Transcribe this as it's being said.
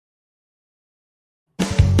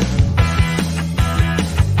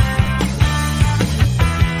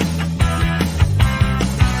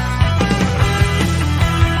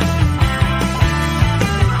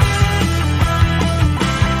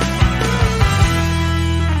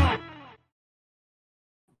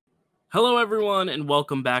Hello, everyone, and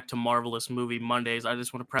welcome back to Marvelous Movie Mondays. I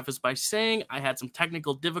just want to preface by saying I had some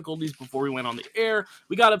technical difficulties before we went on the air.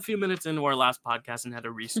 We got a few minutes into our last podcast and had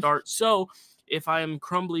to restart. So if I am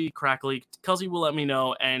crumbly, crackly, Kelsey will let me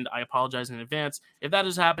know, and I apologize in advance. If that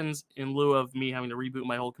just happens in lieu of me having to reboot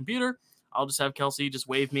my whole computer, I'll just have Kelsey just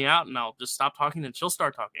wave me out, and I'll just stop talking, and she'll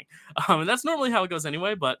start talking. And that's normally how it goes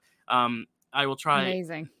anyway, but I will try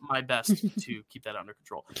Amazing. my best to keep that under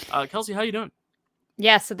control. Kelsey, how you doing?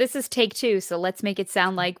 Yeah, so this is take 2, so let's make it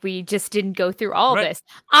sound like we just didn't go through all Right. this.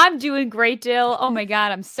 I'm doing great, Dill. Oh my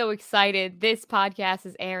god, I'm so excited. This podcast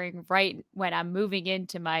is airing right when I'm moving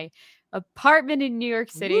into my apartment in New York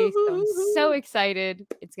City, so I'm so excited.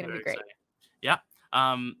 It's going to be Very great. exciting.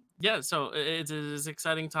 Yeah. Yeah, so it's an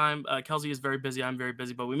exciting time. Kelsey is very busy. I'm very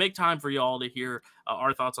busy, but we make time for you all to hear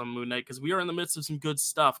our thoughts on Moon Knight because we are in the midst of some good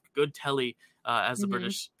stuff, good telly, as the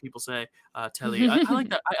British people say, telly. I like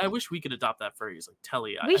that. I wish we could adopt that phrase, like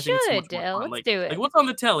telly. We I think it's so should, much more Dill. fun. Let's do Like it. what's on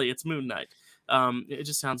the telly? It's Moon Knight. It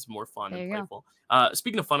just sounds more fun There and you go. playful.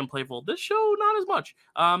 Speaking of fun and playful, this show not as much.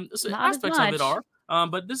 Not as Aspects of it much. are.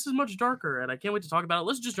 But this is much darker, and I can't wait to talk about it.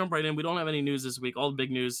 Let's just jump right in. We don't have any news this week. All the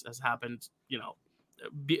big news has happened.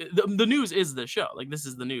 The news is the show. Like, this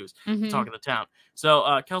is the news. The talk of the town.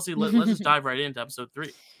 So, Kelsey, let's just dive right into episode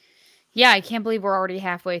 3. Yeah, I can't believe we're already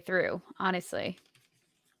halfway through, honestly.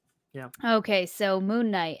 Yeah. Okay, so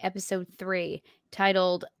Moon Knight, episode 3,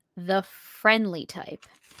 titled The Friendly Type.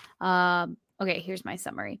 Okay, here's my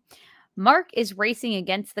summary. Mark is racing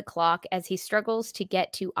against the clock as he struggles to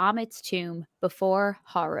get to Amit's tomb before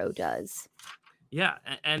Harrow does. Yeah,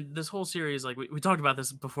 and this whole series, like, we talked about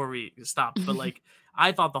this before we stopped, but, like,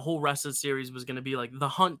 I thought the whole rest of the series was going to be, like, the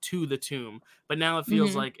hunt to the tomb, but now it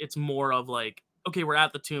feels like it's more of, like, okay, we're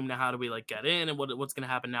at the tomb, now how do we, like, get in, and what's going to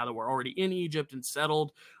happen now that we're already in Egypt and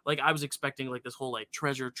settled? Like, I was expecting, like, this whole, like,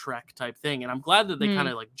 treasure trek type thing, and I'm glad that they kind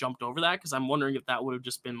of, like, jumped over that, because I'm wondering if that would have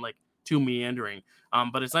just been, like, too meandering.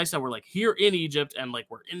 But it's nice that we're like here in Egypt and like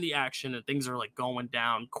we're in the action and things are like going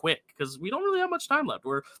down quick because we don't really have much time left.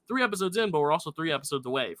 We're 3 episodes in, but we're also 3 episodes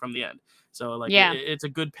away from the end. So like Yeah. it's a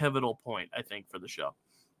good pivotal point, I think, for the show.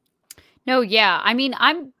 No, yeah. I mean,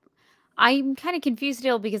 I'm kind of confused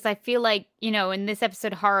still because I feel like, in this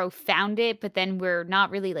episode Harrow found it, but then we're not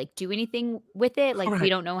really like do anything with it. Like we Right.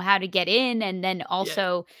 don't know how to get in, and then Yeah.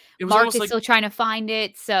 also It was Mark almost is like still trying to find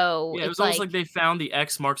it. So it was it's almost like like they found the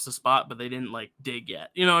X marks the spot, but they didn't like dig yet.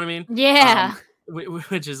 You know what I mean? yeah.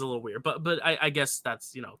 Which is a little weird, but I guess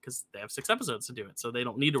that's because they have 6 episodes to do it, so they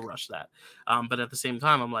don't need to rush that. But at the same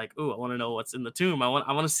time, I'm like, ooh, I want to know what's in the tomb. I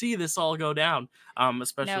want to see this all go down. No,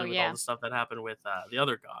 Especially with all yeah. the stuff that happened with the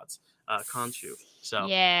other gods, Khonshu. So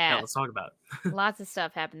yeah, Yeah. let's talk about it. Lots of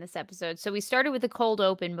stuff happened this episode. So we started with a cold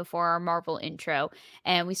open before our Marvel intro,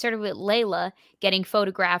 and we started with Layla getting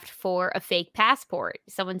photographed for a fake passport.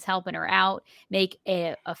 Someone's helping her out, make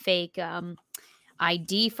a fake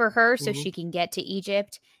ID for her so Mhm. she can get to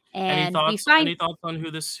Egypt. Any And we thoughts? find Any thoughts on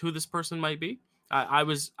who this person might be? I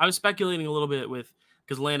was speculating a little bit with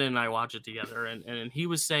because Landon and I watch it together, and he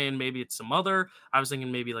was saying maybe it's some mother. I was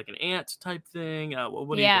thinking maybe like an aunt type thing.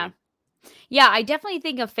 What do you yeah. think? Yeah, I definitely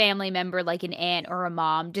think a family member like an aunt or a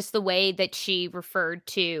mom, just the way that she referred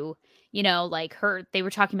to, like they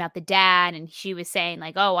were talking about the dad and she was saying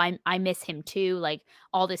like, "Oh, I miss him too," like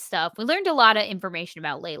all this stuff. We learned a lot of information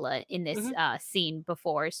about Layla in this Mhm. scene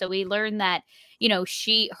before. So we learned that,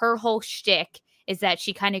 her whole shtick is that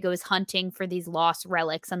she kind of goes hunting for these lost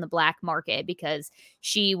relics on the black market because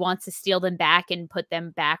she wants to steal them back and put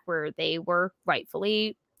them back where they were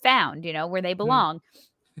rightfully found, where they Mhm. belong.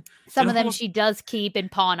 It Some of them almost she does keep and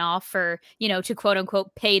pawn off for, to quote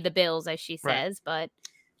unquote pay the bills, as she right. says. But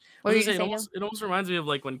I what was were gonna you say gonna say, Joe? it almost reminds me of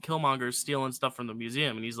like when Killmonger's stealing stuff from the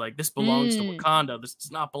museum and he's like, "This belongs to Mm. Wakanda. This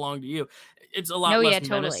does not belong to you." It's a No, lot yeah, less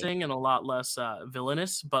totally. menacing and a lot less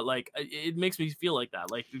villainous, but like it makes me feel like that.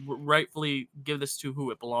 Like rightfully give this to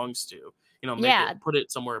who it belongs to. Make Yeah, it put it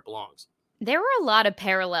somewhere it belongs. there were a lot of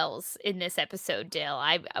parallels in this episode, Dale.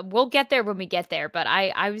 We'll get there when we get there, but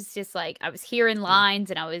I was just like I was hearing Yeah. lines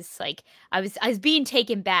and I was like I was being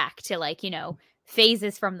taken back to like,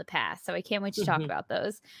 phases from the past. So I can't wait to talk about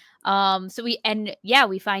those.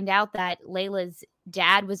 We find out that Layla's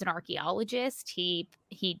dad was an archaeologist. He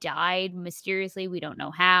died mysteriously. We don't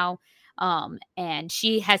know how. And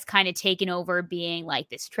she has kind of taken over being like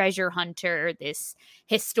this treasure hunter, this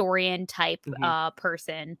historian type Hmm.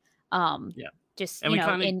 person, Yeah. just And we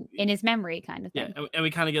kind of in his memory kind of yeah, thing. and we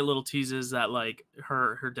kind of get little teases that like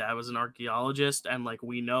her dad was an archaeologist, and like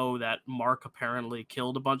we know that Mark apparently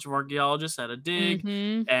killed a bunch of archaeologists at a dig,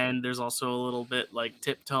 Mhm. and there's also a little bit like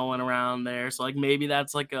tiptoeing around there. So like maybe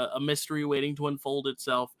that's like a mystery waiting to unfold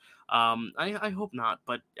itself. I hope not,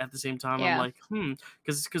 but at the same time, I'm Yeah. like,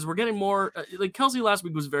 because we're getting more. Like Kelsey last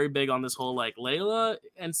week was very big on this whole like Layla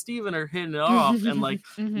and Steven are hitting it off, and like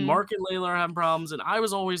Mhm. Mark and Layla are having problems, and I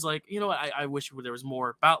was always like, you know what, I wish there was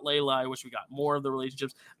more about Layla. I wish we got more of the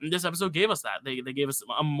relationships. And this episode gave us that. They gave us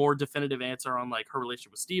a more definitive answer on like her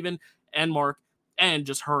relationship with Steven and Mark, and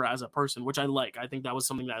just her as a person, which I like. I think that was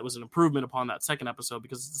something that was an improvement upon that second episode,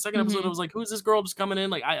 because the second episode I Mhm. was like, who's this girl just coming in?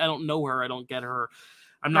 Like I don't know her, I don't get her.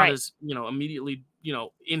 I'm not Right. as, immediately,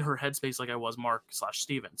 in her headspace like I was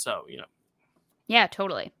Mark/Steven. So, Yeah,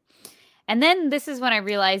 totally. And then this is when I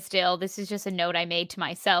realized, Dill, this is just a note I made to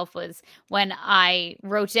myself, was when I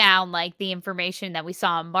wrote down like the information that we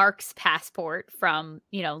saw on Mark's passport from,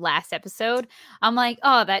 last episode. I'm like,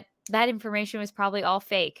 oh, that information was probably all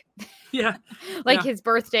fake. yeah, Like yeah. his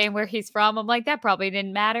birthday and where he's from. I'm like, that probably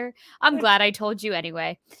didn't matter. I'm glad I told you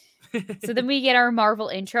anyway. So then we get our Marvel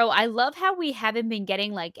intro. I love how we haven't been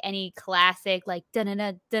getting like any classic like dun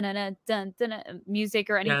dun dun music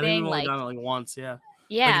or Yeah, I think we've anything. only Like, done it like once. Yeah. Like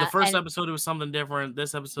the yeah. first And episode, it was something different.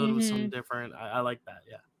 This episode, it was something mhm. different. I like that.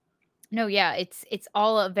 Yeah. No, yeah, it's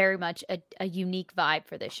all very much a unique vibe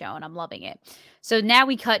for this show, and I'm loving it. So now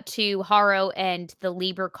we cut to Haro and the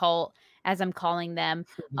Lieber cult, as I'm calling them,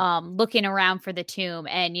 looking around for the tomb.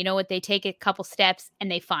 And you know what? They take a couple steps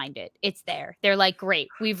and they find it. It's there. They're like, great,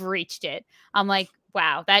 we've reached it. I'm like,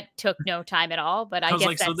 wow, that took no time at all, but I I was guess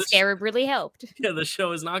like, so that this, scarab really helped. yeah, the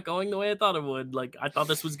show is not going the way I thought it would. Like, I thought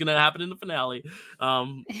this was going to happen in the finale.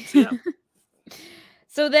 So yeah.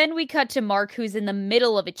 So then we cut to Mark, who's in the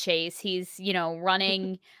middle of a chase. He's,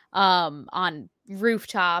 running on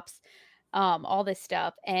rooftops, all this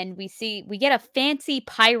stuff. And we get a fancy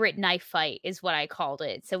pirate knife fight, is what I called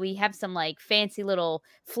it. So we have some like fancy little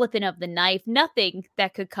flipping of the knife. Nothing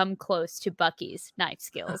that could come close to Bucky's knife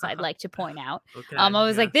skills, I'd like to point out. I Okay.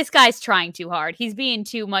 was Yeah. like, this guy's trying too hard. He's being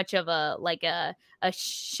too much of a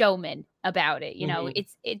showman about it. Mhm.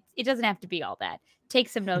 It doesn't have to be all that. Take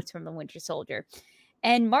some notes from the Winter Soldier.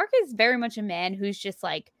 And Mark is very much a man who's just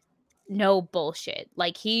like, no bullshit.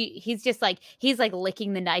 Like he's just like, he's like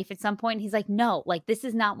licking the knife at some point. He's like, no, like this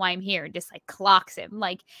is not why I'm here. And just like clocks him.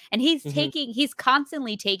 Like, and Mhm. he's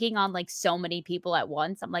constantly taking on like so many people at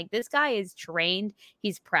once. I'm like, this guy is trained,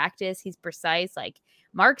 he's practiced, he's precise. Like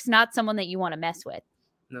Mark's not someone that you want to mess with.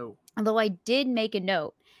 No. Although I did make a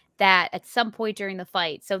note that at some point during the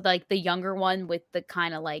fight, so like the younger one with the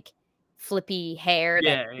kind of like flippy hair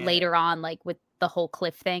that Yeah. Yeah. later on, like with the whole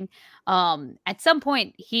cliff thing, at some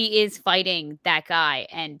point he is fighting that guy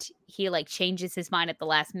and he like changes his mind at the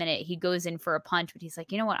last minute. He goes in for a punch, but he's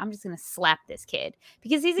like, you know what? I'm just gonna slap this kid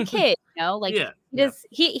because he's a kid, like Yeah. he Yeah. does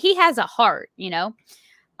he has a heart.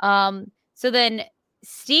 So then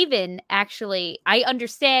Steven actually, I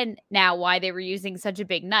understand now why they were using such a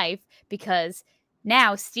big knife, because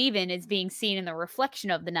now Steven is being seen in the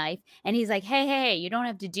reflection of the knife and he's like, hey, you don't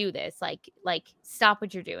have to do this. Like stop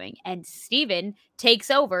what you're doing. And Steven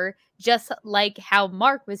takes over just like how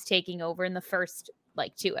Mark was taking over in the first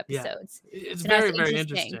like 2 Yeah. episodes. It's So that's very, very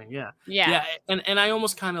interesting. interesting. Yeah. Yeah. Yeah. And I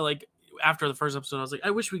almost kind of like, after the first episode, I was like,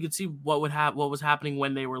 I wish we could see what was happening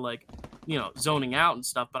when they were like, zoning out and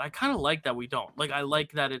stuff. But I kind of like that we don't. Like, I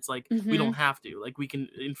like that it's like we Mhm. don't have to. Like, we can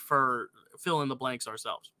fill in the blanks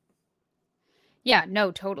ourselves. Yeah,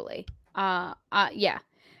 no, totally. Yeah.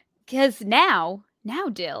 Because now,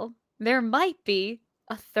 Dill, there might be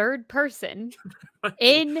a third person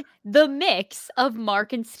in the mix of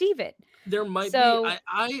Mark and Steven. There might be. So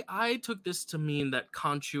I took this to mean that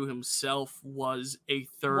Khonshu himself was a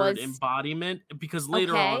third was embodiment, because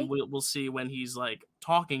later on okay. we'll see when he's like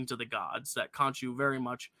talking to the gods that Khonshu very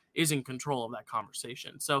much is in control of that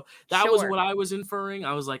conversation. So that was Sure. what I was inferring.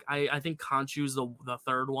 I was like, I think Khonshu's the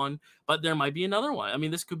third one, but there might be another one. I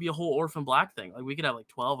mean, this could be a whole Orphan Black thing. Like we could have like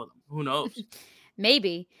 12 of them. Who knows?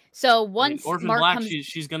 Maybe. So I mean, once Orphan Mark Black, comes.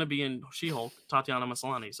 she's gonna be in She-Hulk, Tatiana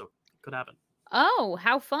Maslany, so it could happen. Oh,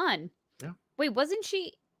 how fun. Yeah. Wait, wasn't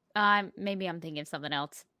she? Maybe I'm thinking of something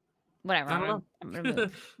else. Whatever. I don't know.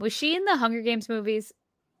 Was she in the Hunger Games movies?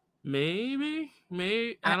 Maybe.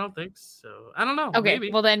 I don't think so. I don't know. Okay,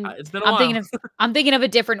 Maybe. well then It's been a while. I'm thinking of a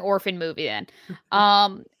different orphan movie then.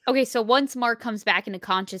 Okay, so once Mark comes back into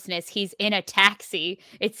consciousness, he's in a taxi,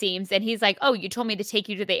 it seems, and he's like, "Oh, you told me to take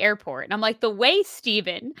you to the airport." And I'm like,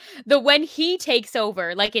 when he takes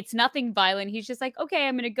over, like it's nothing violent. He's just like, "Okay,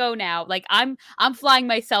 I'm going to go now." Like I'm flying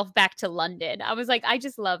myself back to London. I was like, I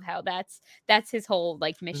just love how that's his whole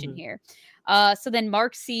like mission Mhm. here. So then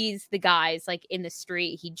Mark sees the guys like in the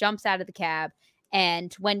street. He jumps out of the cab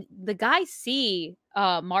And when the guys see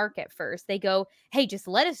Mark at first, they go, "Hey, just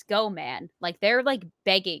let us go, man." Like they're like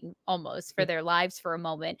begging almost for their lives for a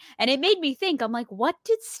moment. And it made me think, I'm like, what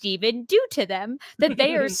did Steven do to them that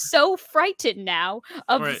they are so frightened now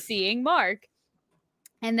of Right. seeing Mark?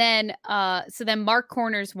 And then so then Mark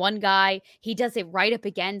corners one guy. He does it right up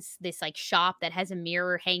against this like shop that has a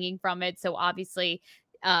mirror hanging from it. So obviously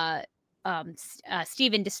uh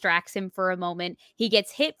Steven distracts him for a moment. He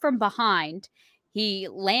gets hit from behind. He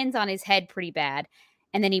lands on his head pretty bad.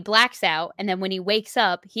 And then he blacks out. And then when he wakes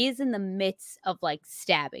up, he is in the midst of like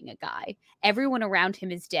stabbing a guy. Everyone around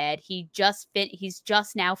him is dead. He's just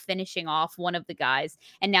now finishing off one of the guys.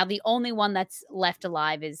 And now the only one that's left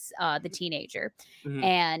alive is the teenager. Mhm.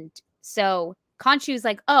 And so Khonshu's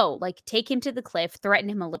like, "Oh, like take him to the cliff, threaten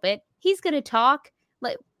him a little bit. He's gonna talk,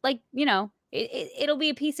 like you know, it'll be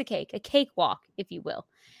a piece of cake, a cakewalk, if you will."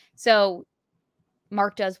 So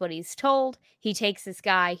Mark does what he's told. He takes this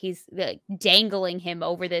guy. He's dangling him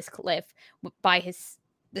over this cliff by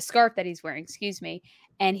the scarf that he's wearing. Excuse me.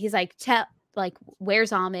 And he's like,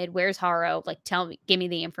 where's Ahmed? Where's Haro? Like, tell me, give me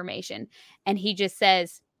the information. And he just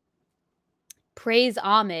says, "Praise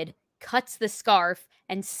Ahmed," cuts the scarf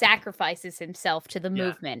and sacrifices himself to the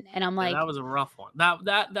movement. And I'm like, that was a rough one. That's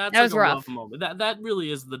that like was a rough moment. That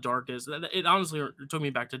really is the darkest. It honestly took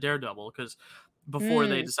me back to Daredevil, because before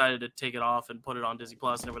they decided to take it off and put it on Disney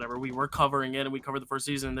Plus and whatever, we were covering it and we covered the first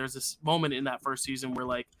season. And there's this moment in that first season where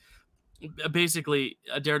like basically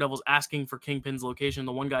Daredevil's asking for Kingpin's location.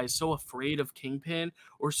 The one guy is so afraid of Kingpin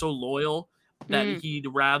or so loyal that he'd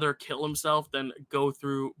rather kill himself than go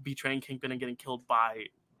through betraying Kingpin and getting killed by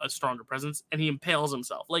a stronger presence, and he impales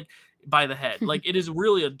himself like by the head. Like it is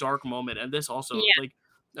really a dark moment. And this also like,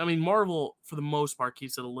 I mean, Marvel for the most part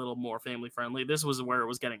keeps it a little more family friendly. This was where it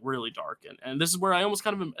was getting really dark, and this is where I almost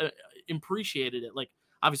kind of appreciated it. Like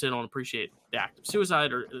obviously I don't appreciate the act of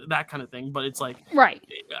suicide or that kind of thing, but it's like, right.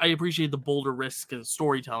 I appreciate the bolder risk and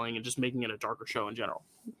storytelling and just making it a darker show in general.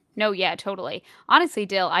 No, yeah, totally. Honestly,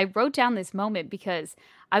 Dill, I wrote down this moment because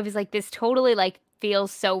I was like, this totally like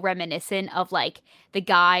feels so reminiscent of like the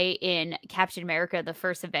guy in Captain America, the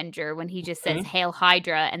first Avenger, when he just says "Hail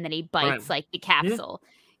Hydra" and then he bites like the capsule.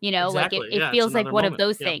 You know, Exactly. like it It's feels like another one of moment.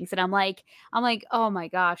 those things. And I'm like, oh my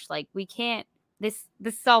gosh, like we can't. This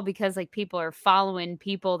is all because like people are following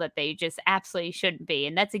people that they just absolutely shouldn't be,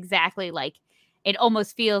 and that's exactly like it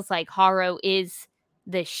almost feels like Haro is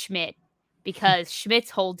the Schmidt, because Schmidt's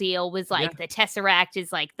whole deal was like the Tesseract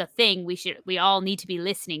is like the thing we all need to be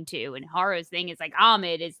listening to, and Haro's thing is like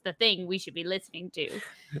Ahmed is the thing we should be listening to.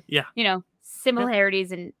 Yeah, you know,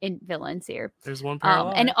 similarities in villains here. There's one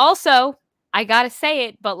parallel. And also, I gotta say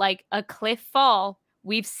it, but like a cliff fall,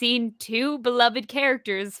 we've seen two beloved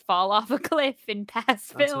characters fall off a cliff in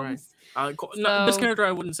past films. Right. This character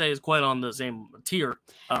I wouldn't say is quite on the same tier.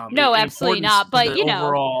 No, absolutely not. But you know,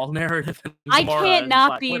 overall narrative. I can't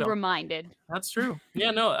not be reminded. That's true. Yeah,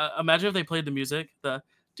 no. Imagine if they played the music, the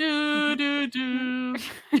do do do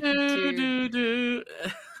do do do.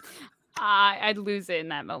 I'd lose it in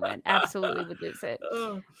that moment. Absolutely would lose it.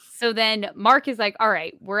 So then Mark is like, "All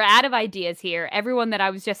right, we're out of ideas here. Everyone that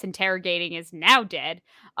I was just interrogating is now dead.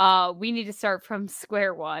 We need to start from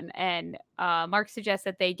square one." And Mark suggests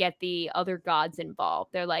that they get the other gods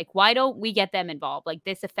involved. They're like, "Why don't we get them involved? Like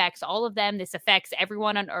this affects all of them. This affects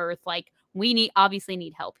everyone on Earth. Like we obviously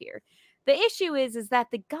need help here." The issue is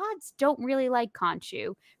that the gods don't really like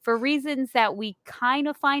Khonshu for reasons that we kind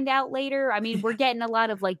of find out later. I mean, we're getting a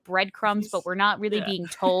lot of like breadcrumbs, but we're not really being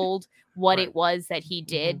told what it was that he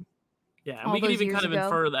did. Yeah, and we can even kind of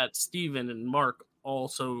infer that Steven and Mark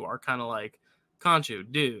also are kind of like,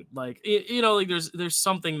 Khonshu, dude. Like, you know, like there's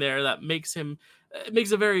something there that makes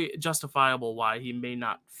it very justifiable why he may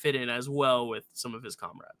not fit in as well with some of his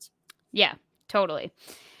comrades. Yeah, totally.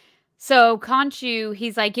 So Khonshu,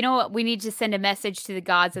 he's like, you know what? We need to send a message to the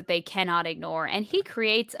gods that they cannot ignore. And he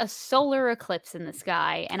creates a solar eclipse in the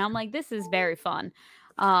sky. And I'm like, this is very fun.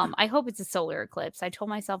 I hope it's a solar eclipse. I told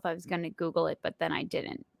myself I was going to Google it, but then I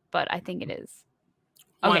didn't. But I think it is.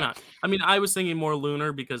 Why not? I mean, I was thinking more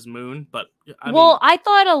lunar because moon, but I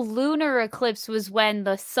thought a lunar eclipse was when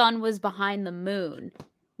the sun was behind the moon,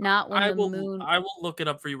 not when the moon. I will look it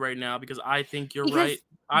up for you right now because I think you're right.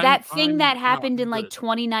 That thing that happened in like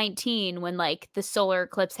 2019 when like the solar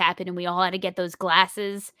eclipse happened and we all had to get those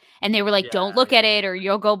glasses and they were like, don't look at it or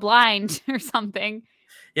you'll go blind or something.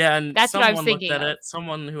 Yeah, and that's what I was thinking. Looked at it.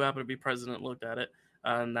 Someone who happened to be president looked at it,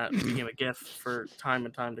 and that became a gift for time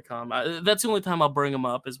and time to come. That's the only time I'll bring them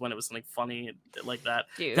up is when it was something funny like that.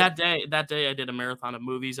 Dude. That day I did a marathon of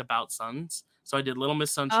movies about suns. So I did Little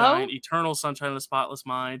Miss Sunshine, Oh, Eternal Sunshine of the Spotless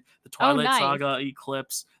Mind, the oh, Twilight nice. Saga,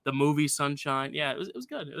 Eclipse, the movie Sunshine. Yeah, it was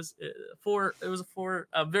good. It was four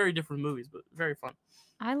very different movies, but very fun.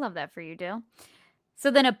 I love that for you, Dill. So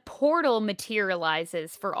then a portal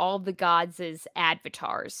materializes for all the gods'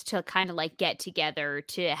 avatars to kind of like get together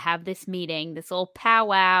to have this meeting, this little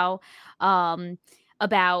powwow um,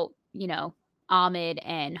 about, Ahmed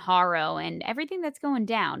and Haro and everything that's going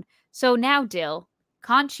down. So now, Dill,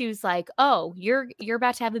 Khonshu's like, "Oh, you're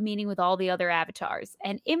about to have a meeting with all the other avatars."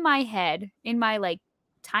 And in my head, in my like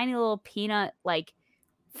tiny little peanut like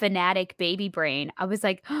fanatic baby brain, I was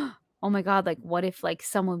like, oh my God, like what if like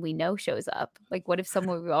someone we know shows up? Like what if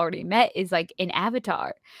someone we already met is like an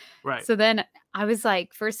avatar? Right. So then I was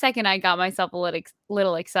like, for a second, I got myself a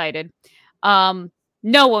little excited. Um,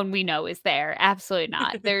 no one we know is there. Absolutely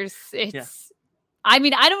not. Yeah. I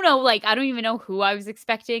mean, I don't know, like, I don't even know who I was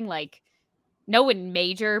expecting. Like, no one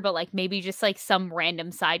major, but like maybe just like some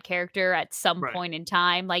random side character at some Right. point in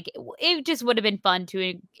time. Like it just would have been fun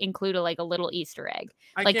to include like a little Easter egg,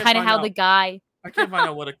 I like can't kind of find how the out. guy. I can't find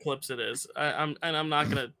out what eclipse it is. I'm not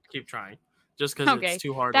gonna keep trying just because it's Okay,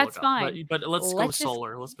 too hard to look that's up. But fine. let's go with Let's just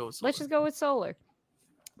solar. Let's go with let's solar. just go with solar.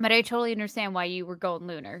 But I totally understand why you were going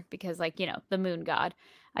lunar because, like, the moon god.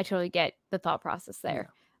 I totally get the thought process Yeah.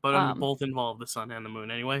 there. But Um, both involve the sun and the moon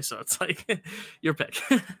anyway, so it's like your pick.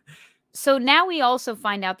 so now we also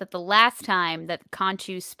find out that the last time that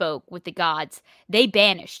Khonshu spoke with the gods, they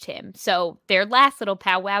banished him. So their last little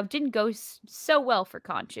powwow didn't go so well for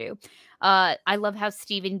Khonshu. I love how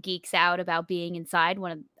Steven geeks out about being inside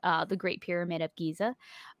one of the Great Pyramid of Giza.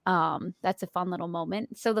 That's a fun little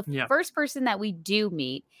moment. So the Yeah. first person that we do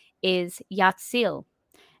meet is Yatzil,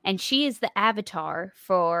 and she is the avatar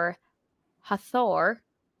for Hathor,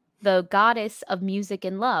 the goddess of music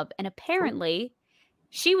and love. And Cool. apparently,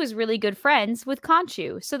 she was really good friends with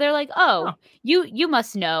Khonshu. So they're like, "Oh, Oh, you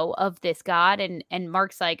must know of this god." And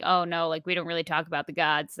Mark's like, "Oh no, like we don't really talk about the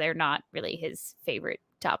gods. They're not really his favorite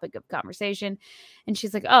topic of conversation." And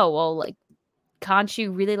she's like, "Oh, well, like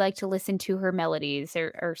Khonshu really liked to listen to her melodies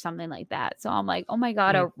or something like that." So I'm like, "Oh my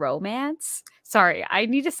God, hmm. a romance?" Sorry, I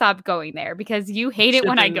need to stop going there because you hate it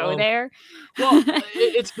when I Shipping. go Oh, there. well,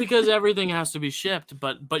 it's because everything has to be shipped.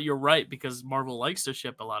 But you're right because Marvel likes to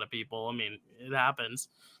ship a lot of people. I mean, it happens.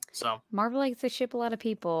 So Marvel likes to ship a lot of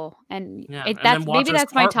people, and yeah, it and then that's watch maybe us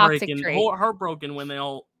that's my toxic trait. heartbroken when they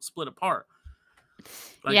all split apart.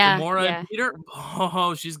 Like Yeah, Gamora and yeah. Peter,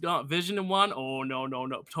 oh, she's gone. Vision and one, oh no, no,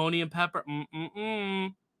 no. Tony and Pepper, Yeah.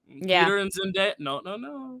 Peter and Zendaya, no, no,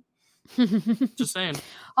 no. Just saying.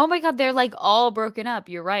 Oh my God, they're like all broken up.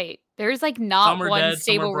 You're right. There's like Some not are one dead, some are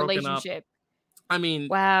stable broken up. relationship. I mean,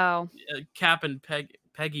 Wow. Cap and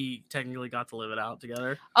Peggy technically got to live it out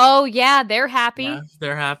together. Oh yeah, they're Yeah, happy.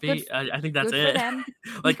 they're Good happy. I think that's good for it. them.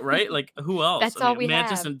 Like, right? Like, who else? That's I all mean, we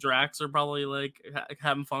Mantis have. and Drax are probably like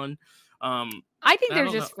having fun. I think I they're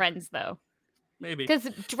don't know. just friends though. Maybe. Because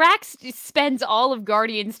Drax spends all of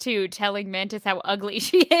Guardians 2 telling Mantis how ugly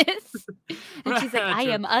she is. And she's like, I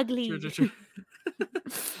True. am True, true, ugly. true.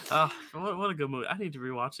 What a good movie! I need to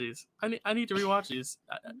rewatch these. I need to rewatch these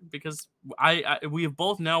because we have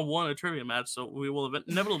both now won a trivia match, so we will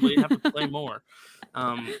inevitably have to play more.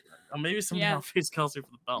 Or maybe someday Yeah. I'll face Kelsey for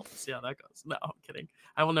the belt. See how that goes. No, I'm kidding.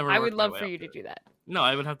 I will never I work would my love way for up you to to it. do that. No,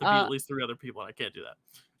 I would have to beat Uh at least 3 other people, and I can't do that.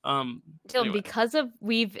 Dylan, Anyway, because of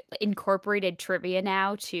we've incorporated trivia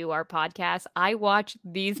now to our podcast, I watch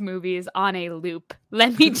these movies on a loop.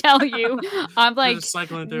 Let me tell you, I'm they're like, just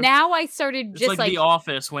cycling through. now I started It's just like The like,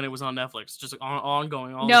 Office when it was on Netflix, just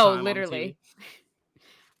ongoing all the no, time on TV. literally.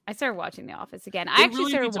 I started watching The Office again. I They actually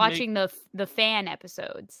really started need to make. watching the fan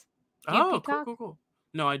episodes. Do you have Oh, cool, Peacock? cool, cool.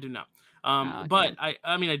 No, I do not. Oh, But damn.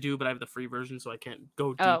 I mean I do, but I have the free version, so I can't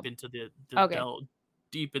go Oh, deep into okay.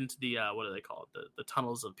 deep into the what do they call it, the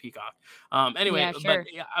tunnels of Peacock. Yeah, Anyway, but sure.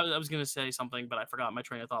 yeah, I was gonna say something, but I forgot my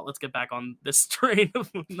train of thought. Let's get back on this train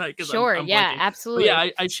of Moon Knight because Sure. I'm Yeah, blanking. But yeah, absolutely.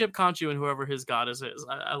 I ship Khonshu and whoever his goddess is.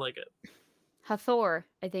 I like it. Hathor,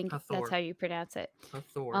 I think that's Hathor, how you pronounce it.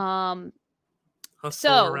 Hathor, Um, Hathor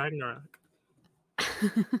so Ragnarok.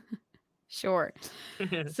 sure.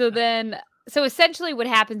 So essentially what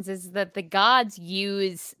happens is that the gods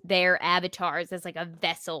use their avatars as like a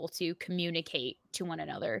vessel to communicate to one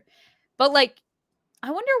another. But like I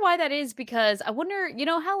wonder why that is because I wonder,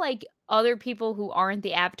 how like other people who aren't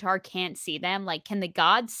the avatar can't see them? Like can the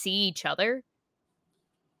gods see each other?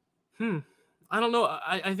 Hmm. I don't know.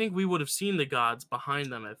 I think we would have seen the gods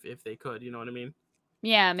behind them if they could. You know what I mean?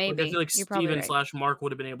 Yeah, Like I feel maybe. like You're probably Steven right. slash Mark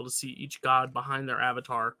would have been able to see each god behind their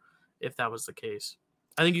avatar if that was the case.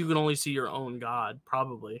 I think you can only see your own god,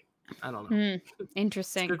 probably. I don't know. Hmm. It's a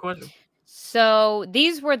Interesting. good question. So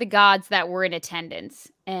these were the gods that were in attendance.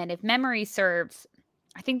 And if memory serves,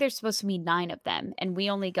 I think there's supposed to be 9 of them. And we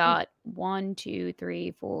only Hmm, got 1, 2,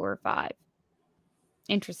 3, 4, 5.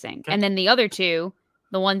 Interesting. okay, And then the other 2,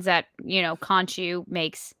 the ones that, Khonshu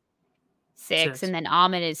makes 6, 6. and then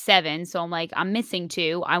Amun is 7. So I'm like, I'm missing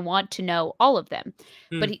 2. I want to know all of them.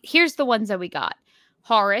 But Hmm, here's the ones that we got: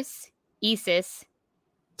 Horus, Isis,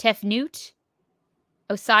 Tefnut,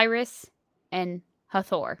 Osiris, and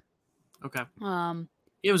Hathor. okay. Um,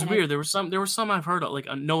 It was and I weird. There were some I've heard of, like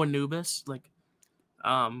no Anubis, like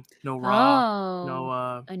no Ra, no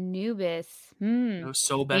Oh, Anubis. no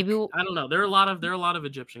Sobek. Maybe we'll I don't know. There are a lot of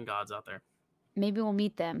Egyptian gods out there. maybe we'll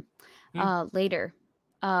meet them Hmm, later.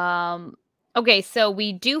 Um okay, so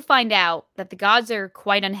we do find out that the gods are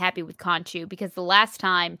quite unhappy with Khonshu because the last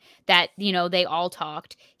time that, they all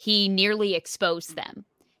talked, he nearly exposed them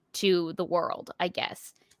to the world, I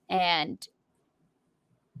guess. And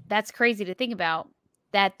that's crazy to think about,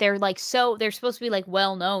 that they're supposed to be like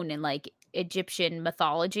well known in like Egyptian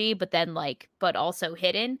mythology, but then but also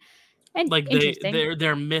hidden and like interesting.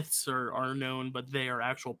 their myths are known, but their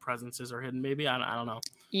actual presences are hidden. Maybe I don't know.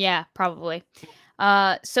 Yeah, probably.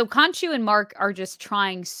 So Khonshu and Mark are just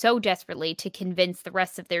trying so desperately to convince the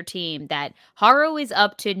rest of their team that Haro is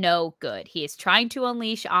up to no good. He is trying to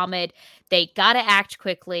unleash Ahmed. They gotta act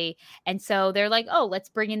quickly. And so they're like, oh, let's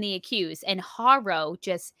bring in the accused. And Haro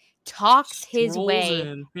just talks his Strolls way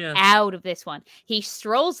in, yeah. out of this one. He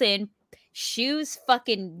strolls in, shoes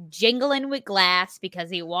fucking jingling with glass because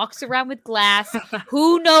he walks around with glass.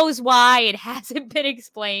 Who knows why? It hasn't been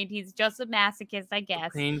explained. He's just a masochist, I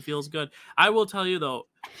guess. Pain feels good. I will tell you though.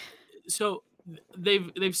 So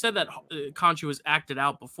they've said that Khonshu was acted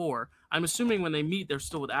out before. I'm assuming when they meet, they're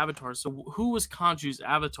still with avatars. So who was Khonshu's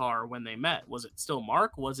avatar when they met? Was it still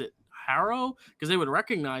Mark? Was it Harrow? Because they would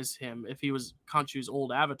recognize him if he was Khonshu's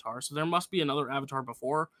old avatar. So there must be another avatar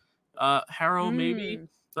before Harrow, maybe. Hmm.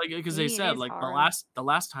 Like because they Maybe it said is like the Haro.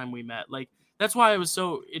 last time we met, like that's why it was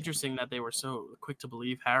so interesting that they were so quick to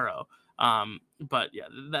believe Harrow. But yeah,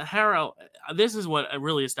 the Harrow, this is what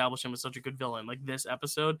really established him as such a good villain, like this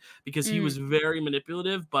episode, because he Mm. was very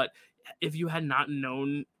manipulative. But if you had not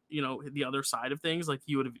known, the other side of things, like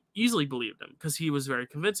you would have easily believed him because he was very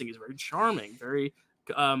convincing. He's very charming, very,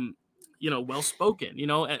 well spoken.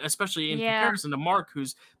 Especially in Yeah. comparison to Mark,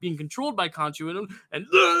 who's being controlled by Khonshu and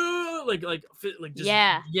like just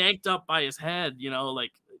Yeah. yanked up by his head.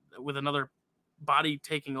 Like with another body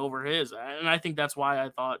taking over his. And I think that's why I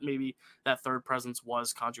thought maybe that third presence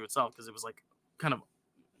was Khonshu itself, because it was like kind of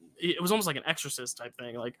it was almost like an exorcist type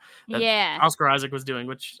thing, like that Yeah. Oscar Isaac was doing,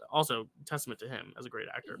 which also testament to him as a great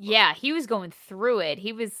actor. But Yeah, he was going through it.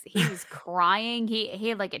 He was crying. He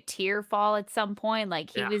had like a tear fall at some point.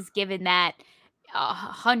 Like he yeah, was given that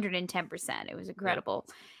 110%. It was yeah, incredible.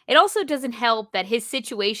 It also doesn't help that his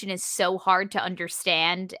situation is so hard to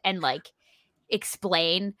understand and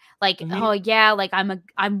explain, like, hmm, oh yeah, like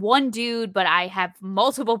I'm one dude, but I have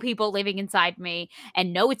multiple people living inside me,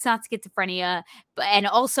 and no, it's not schizophrenia, but and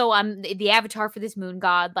also I'm the avatar for this moon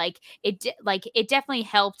god. It definitely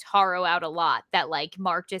helped Haro out a lot that like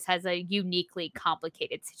Mark just has a uniquely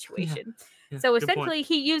complicated yeah, situation. yeah. So Good point. essentially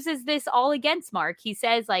he uses this all against Mark. He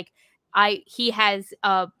says like, he has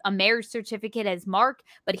a marriage certificate as Mark,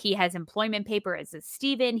 but he has employment paper as a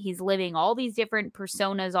Steven. He's living all these different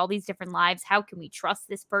personas, all these different lives. How can we trust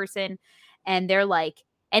this person? And they're like,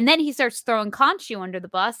 and then he starts throwing Khonshu under the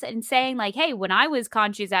bus and saying like, hey, when I was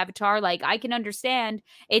Khonshu's avatar, like I can understand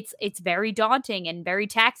it's very daunting and very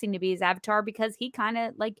taxing to be his avatar because he kind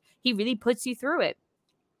of like he really puts you through it.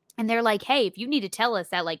 And they're like, hey, if you need to tell us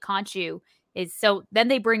that like Khonshu is so, then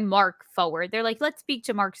they bring Mark forward. They're like, let's speak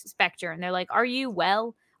to Mark Spector. And they're like, are you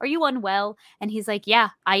well? Are you unwell? And he's like, yeah,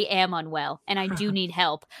 I am unwell and I do need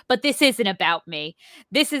help. But this isn't about me.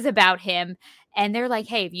 This is about him. And they're like,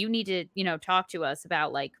 hey, if you need to, talk to us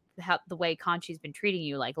about like how the way Conchi's been treating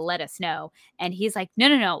you, like let us know. And he's like,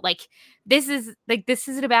 no, like this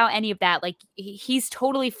isn't about any of that. Like he's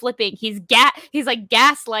totally flipping. He's like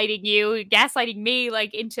gaslighting me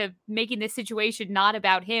like into making this situation not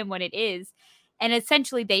about him when it is. And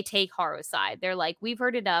essentially they take Haro's side. They're like, we've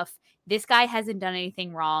heard enough. This guy hasn't done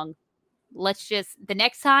anything wrong. Let's just, the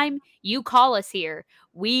next time you call us here,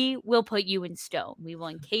 we will put you in stone. We will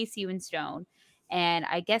encase you in stone. And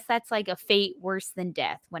I guess that's like a fate worse than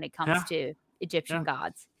death when it comes Yeah, to Egyptian yeah.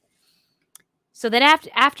 gods. So then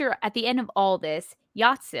after at the end of all this,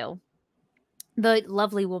 Yatsil, the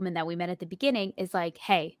lovely woman that we met at the beginning, is like,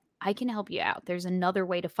 hey, I can help you out. There's another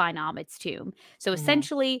way to find Ahmed's tomb. So Mhm.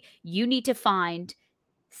 essentially, you need to find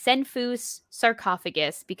Senfu's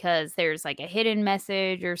sarcophagus because there's like a hidden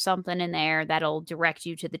message or something in there that'll direct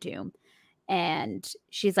you to the tomb. And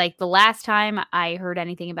she's like, the last time I heard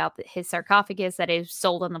anything about his sarcophagus, that is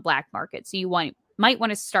sold on the black market. So you might want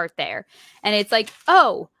to start there. And it's like,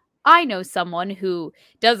 oh, I know someone who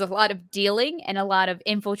does a lot of dealing and a lot of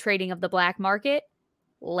infiltrating of the black market.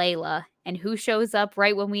 Layla. And who shows up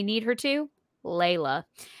right when we need her to? Layla.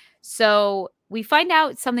 So we find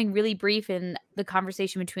out something really brief in the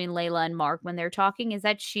conversation between Layla and Mark when they're talking, is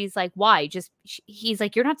that she's like, why? He's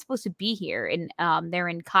like, you're not supposed to be here. And they're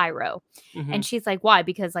in Cairo. Mm-hmm. And she's like, why?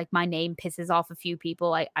 Because like my name pisses off a few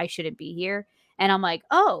people. I shouldn't be here. And I'm like,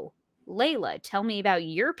 oh, Layla, tell me about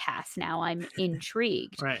your past now. I'm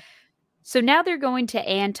intrigued. Right. So now they're going to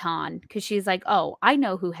Anton because she's like, oh, I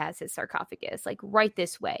know who has his sarcophagus. Like right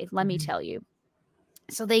this way. Let me tell you.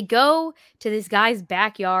 So they go to this guy's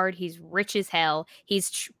backyard. He's rich as hell.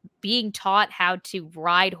 He's being taught how to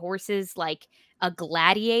ride horses like a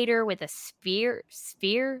gladiator with a spear. It's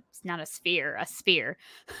not a sphere, a spear.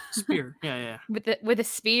 Spear. Yeah. with a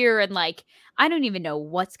spear, and like I don't even know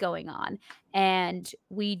what's going on. And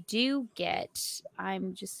we do get,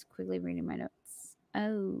 I'm just quickly reading my notes.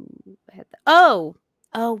 Oh,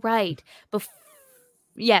 right.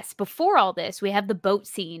 Before all this, we have the boat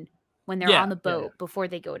scene when they're on the boat before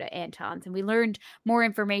they go to Anton's. And we learned more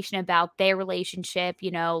information about their relationship,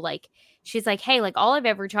 like she's like, hey, like all I've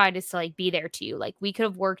ever tried is to like be there to you. Like we could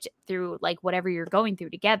have worked through like whatever you're going through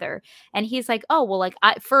together. And he's like, oh, well, like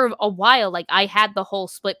for a while, like I had the whole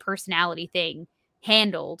split personality thing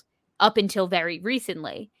handled up until very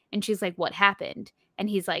recently. And she's like, what happened? And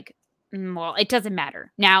he's like, well, it doesn't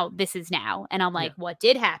matter. Now, this is now. And I'm like, what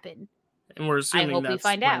did happen? And we're assuming I hope that's we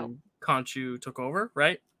find when out. Khonshu took over,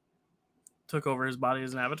 right? Took over his body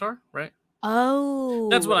as an avatar, right? Oh.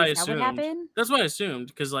 That's what I assumed. assumed. What happened? That's what I assumed,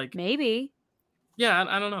 because like... Maybe. Yeah,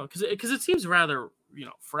 I don't know. Because it seems rather,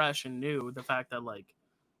 fresh and new, the fact that, like,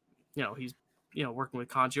 he's, working with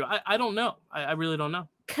Khonshu. I don't know. I really don't know.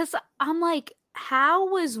 Because I'm like, how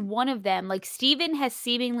was one of them... Like, Steven has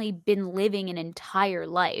seemingly been living an entire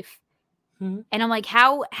life. Mm-hmm. And I'm like,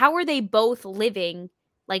 how are they both living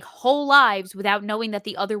like whole lives without knowing that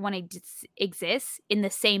the other one exists in the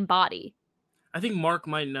same body? I think Mark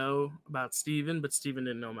might know about Steven, but Steven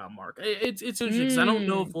didn't know about Mark. It's interesting because I don't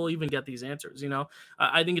know if we'll even get these answers,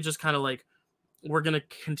 I think it's just kind of like we're going to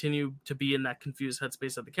continue to be in that confused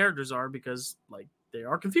headspace that the characters are, because like they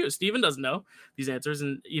are confused. Steven doesn't know these answers,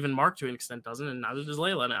 and even Mark to an extent doesn't, and neither does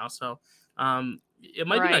Layla now. So it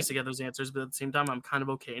might be nice to get those answers, but at the same time, I'm kind of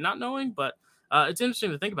okay not knowing. But it's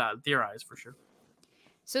interesting to think about and theorize for sure.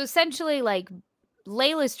 So essentially, like,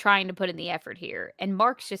 Layla's trying to put in the effort here, and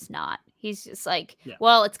Mark's just not. He's just like,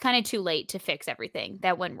 well, it's kind of too late to fix everything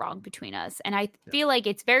that went wrong between us. And I feel like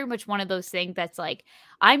it's very much one of those things that's like,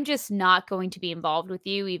 I'm just not going to be involved with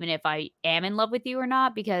you, even if I am in love with you or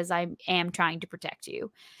not, because I am trying to protect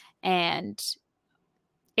you. And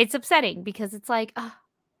it's upsetting because it's like,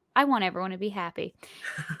 I want everyone to be happy.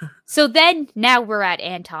 So then now we're at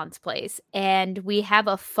Anton's place, and we have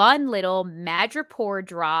a fun little Madripoor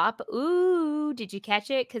drop. Ooh, did you catch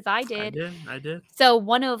it? Because I did. I did. So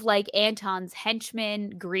one of like Anton's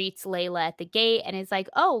henchmen greets Layla at the gate and is like,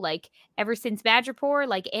 oh, like ever since Madripoor,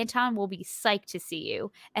 like Anton will be psyched to see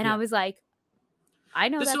you. And I was like, I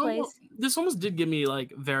know that place. This almost did give me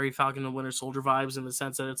like very Falcon and Winter Soldier vibes, in the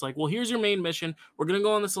sense that it's like, well, here's your main mission. We're going to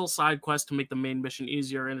go on this little side quest to make the main mission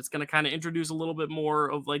easier. And it's going to kind of introduce a little bit more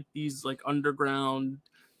of like these like underground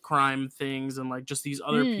crime things and like just these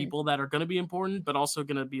other people that are going to be important, but also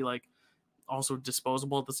going to be like also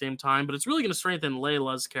disposable at the same time. But it's really going to strengthen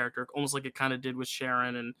Layla's character, almost like it kind of did with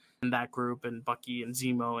Sharon and that group and Bucky and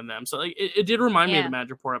Zemo and them. So like it did remind me of the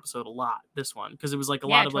Madripoor episode a lot, this one, because it was like a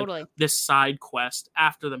lot of like this side quest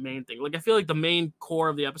after the main thing. Like I feel like the main core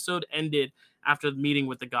of the episode ended after the meeting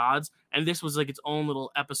with the gods, and this was like its own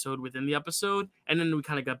little episode within the episode, and then we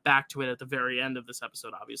kind of got back to it at the very end of this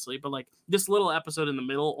episode, obviously. But like this little episode in the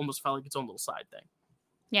middle almost felt like its own little side thing.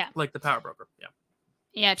 Yeah. Like the Power Broker. Yeah.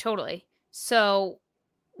 Yeah, totally. So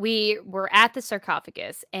we were at the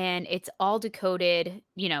sarcophagus, and it's all decoded.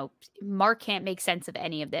 Mark can't make sense of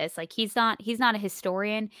any of this. Like he's not a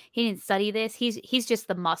historian. He didn't study this. He's just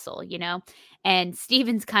the muscle, And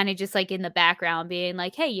Steven's kind of just like in the background being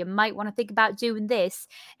like, hey, you might want to think about doing this.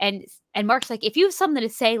 And Mark's like, if you have something to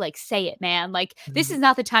say, like, say it, man. Like, this is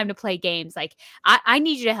not the time to play games. Like, I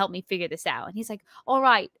need you to help me figure this out. And he's like, all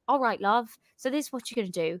right, love. So this is what you're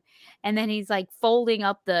going to do. And then he's like folding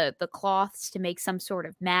up the cloths to make some sort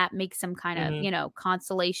of map, make some kind of,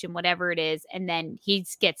 constellation, whatever it is. And then he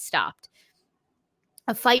gets stopped.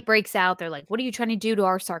 A fight breaks out. They're like, what are you trying to do to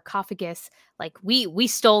our sarcophagus? Like, we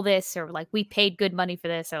stole this, or like we paid good money for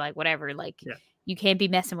this, or like whatever. Like, you can't be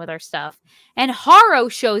messing with our stuff. And Harrow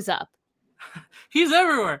shows up. He's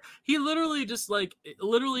everywhere. He literally just like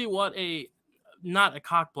literally what a not a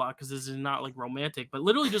cock block because this is not like romantic, but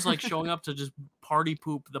literally just like showing up to just party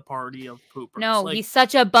poop the party of poopers. No, Like he's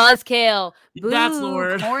such a buzzkill. that's the Boo,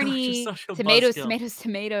 word. Just corny. such a Tomatoes, buzzkill. tomatoes,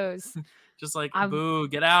 tomatoes. Just like I'm- boo,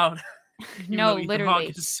 get out. Even No, though Ethan literally.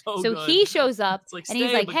 Hawke is so So good. he shows up It's like, and he's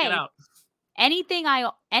stay, like, but get "Hey, out."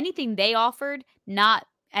 anything they offered, not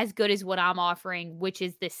as good as what I'm offering, which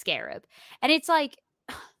is this scarab." And it's like,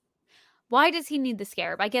 why does he need the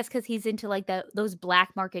scarab? I guess because he's into like those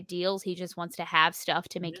black market deals. He just wants to have stuff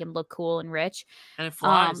to make him look cool and rich. And it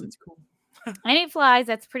flies. It's cool. And it flies.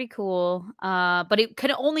 That's pretty cool. But it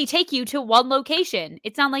can only take you to one location.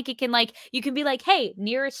 It's not like it can like you can be like, hey,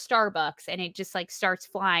 nearest Starbucks, and it just like starts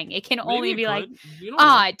flying. It can Maybe only it be like, could. You don't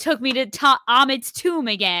know. it took me to Ahmed's tomb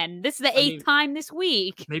again. This is the eighth time this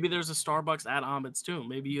week. Maybe there's a Starbucks at Ahmed's tomb.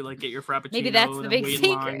 Maybe you like get your frappuccino. Maybe that's the and big wait in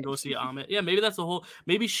secret. line, go see Ahmed. Yeah, maybe that's the whole.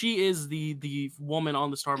 Maybe she is the woman on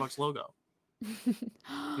the Starbucks logo. You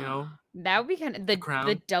know, that would be kind of the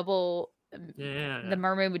crown. double. Yeah. The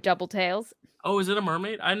mermaid with double tails. Oh, is it a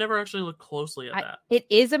mermaid? I never actually looked closely at that. It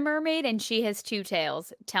is a mermaid, and she has two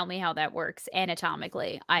tails. Tell me how that works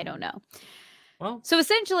anatomically. I don't know. Well, so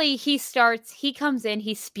essentially, he comes in,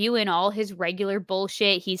 he's spewing all his regular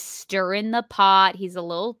bullshit. He's stirring the pot. He's a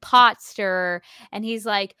little pot stirrer, and he's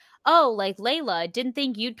like, "Oh, like Layla, didn't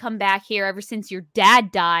think you'd come back here ever since your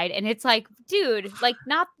dad died." And it's like, dude, like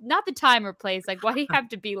not the time or place. Like, why do you have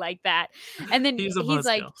to be like that? And then he's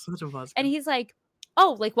like, such a buzzkill. And he's like,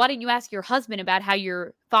 "Oh, like, why didn't you ask your husband about how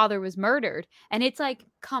your father was murdered?" And it's like,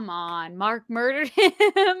 come on, Mark murdered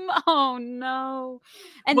him. Oh no.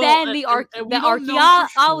 And then the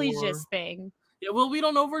archaeologist thing. Yeah, well, we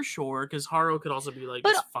don't know for sure because Haro could also be like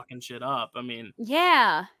just fucking shit up. I mean,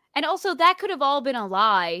 yeah, and also that could have all been a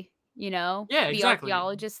lie. You know, yeah, the exactly.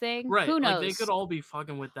 archaeologist thing. Right. Who knows? Like, they could all be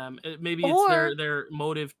fucking with them. Maybe it's their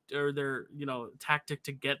motive or their, tactic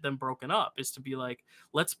to get them broken up is to be like,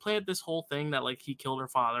 let's plant this whole thing that like he killed her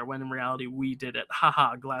father when in reality we did it.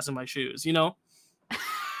 Haha, glass in my shoes, Glass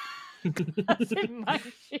in my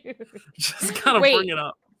shoes. Just gotta bring it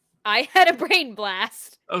up. I had a brain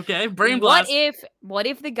blast. Okay, brain blast. What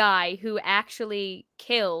if the guy who actually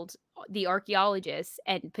killed the archaeologist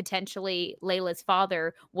and potentially Layla's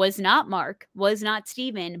father was not Mark, was not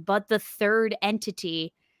Steven, but the third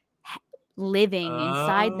entity living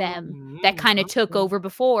inside them that kind of took over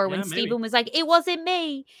before when Steven was like, "It wasn't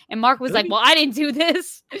me," and Mark was like, "Well, I didn't do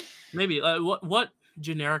this." Maybe. What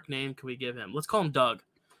generic name can we give him? Let's call him Doug.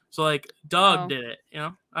 So like Doug did it,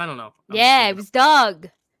 I don't know. It was Doug.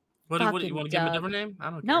 What do you want to give him a different name? I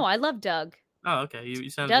don't care. No, I love Doug. Oh, okay. You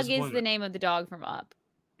sound Doug is the name of the dog from Up.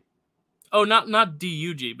 Oh, not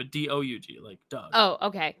D-U-G, but D-O-U-G, like Doug. Oh,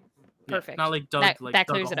 okay. Perfect. Yeah, not like Doug, like that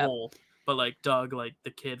Doug clears a it up. hole, but like Doug, like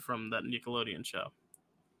the kid from that Nickelodeon show.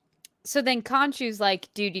 So then Khonshu's like,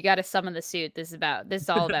 "Dude, you got to summon the suit. This is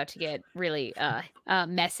all about to get really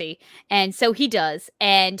messy." And so he does,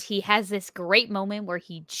 and he has this great moment where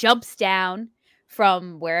he jumps down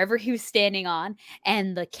from wherever he was standing on,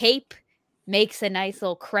 and the cape makes a nice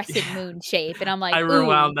little crescent moon shape, and I'm like, I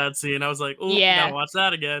rewound that scene. I was like, "Oh, yeah, gotta watch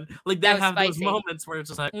that again." Like they have those moments where it's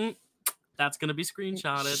just like, that's gonna be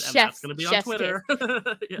screenshotted, and that's gonna be on Twitter.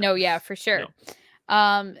 No, yeah, for sure.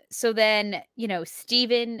 No. So then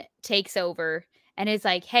Steven takes over and is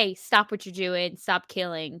like, "Hey, stop what you're doing. Stop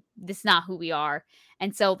killing. This is not who we are."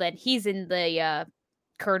 And so then he's in the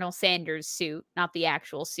Colonel Sanders suit, not the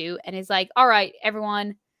actual suit, and is like, "All right,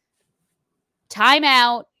 everyone. Time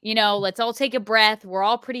out, let's all take a breath. We're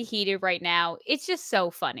all pretty heated right now." It's just so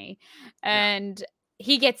funny. And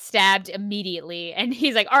he gets stabbed immediately, and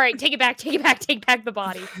he's like, "All right, take it back the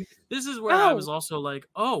body." This is where I was also like,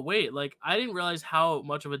 oh, wait, like, I didn't realize how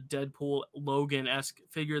much of a Deadpool Logan-esque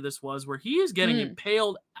figure this was, where he is getting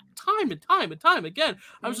impaled time and time again.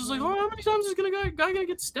 I was just like, oh, how many times is guy gonna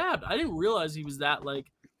get stabbed? I didn't realize he was that, like,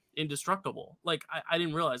 indestructible. Like, I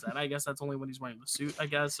didn't realize that. I guess that's only when he's wearing the suit, I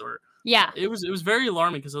guess, or... Yeah. It was very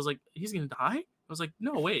alarming, because I was like, he's gonna die? I was like,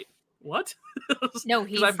 no, wait, what? No,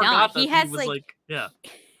 he's not. He has, like... Yeah.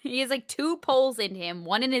 He has like 2 poles in him,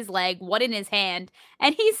 one in his leg, one in his hand,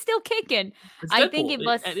 and he's still kicking. I think it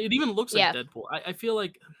must. It even looks like Deadpool. I feel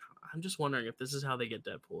like I'm just wondering if this is how they get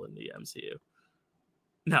Deadpool in the MCU.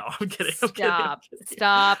 No, I'm kidding. Stop.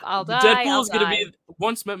 I'll die. Deadpool's gonna be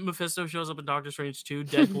once Mephisto shows up in Doctor Strange 2.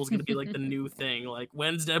 Deadpool's gonna be like the new thing. Like,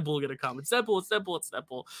 when's Deadpool gonna come? It's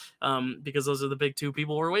Deadpool. Because those are the big 2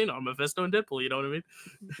 people we're waiting on: Mephisto and Deadpool. You know what I mean?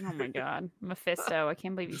 Oh my god, Mephisto! I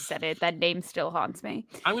can't believe you said it. That name still haunts me.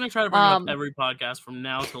 I'm gonna try to bring it up every podcast from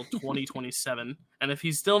now till 2027, and if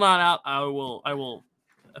he's still not out, I will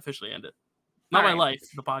officially end it. Not All my right.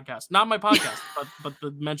 life, the podcast. Not my podcast, but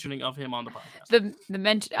the mentioning of him on the podcast. The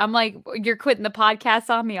mention. I'm like, you're quitting the podcast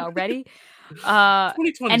on me already. And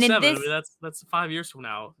in 2027. I this, mean, that's 5 years from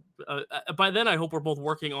now. By then, I hope we're both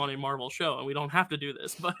working on a Marvel show and we don't have to do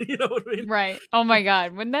this. But you know what I mean? right? Oh my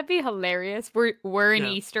god, wouldn't that be hilarious? We're an Yeah.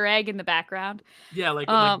 Easter egg in the background. Yeah,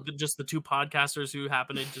 just the two podcasters who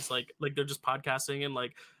happen to just like they're just podcasting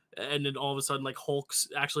and then all of a sudden like Hulk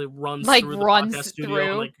actually runs through the podcast studio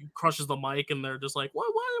and like crushes the mic and they're just like, what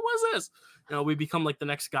was this? You know, we become like the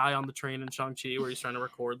next guy on the train in Shang-Chi where he's trying to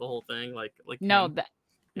record the whole thing. No,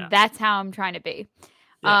 that's how I'm trying to be.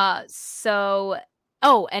 Yeah.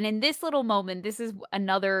 And in this little moment, this is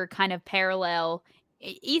another kind of parallel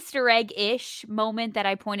Easter egg-ish moment that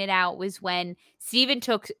I pointed out was when Steven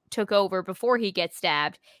took over before he gets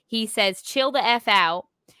stabbed. He says, "Chill the F out."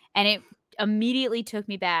 And it immediately took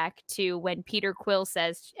me back to when Peter Quill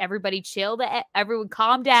says, "Everybody everyone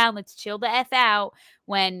calm down. Let's chill the F out."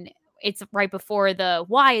 When it's right before the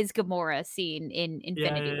 "Why is Gamora" scene in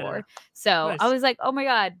Infinity War. So nice. I was like, oh my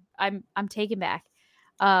God, I'm taken back.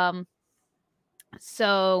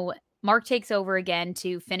 So Mark takes over again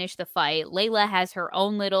to finish the fight. Layla has her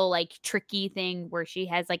own little like tricky thing where she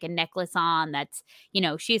has like a necklace on that's, you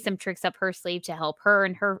know, she has some tricks up her sleeve to help her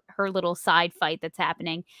and her little side fight that's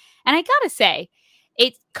happening. And I gotta say,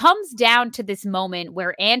 it comes down to this moment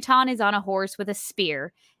where Anton is on a horse with a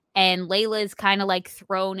spear and Layla is kind of like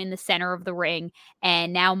thrown in the center of the ring.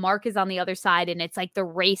 And now Mark is on the other side and it's like the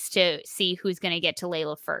race to see who's going to get to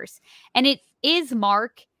Layla first. And it is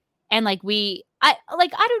Mark. And like I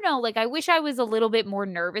don't know, like I wish I was a little bit more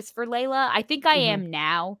nervous for Layla. I think I am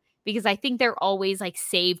now because I think they're always like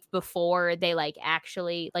saved before they like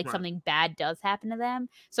actually like something bad does happen to them.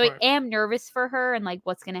 So I am nervous for her and like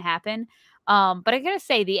what's going to happen. But I gotta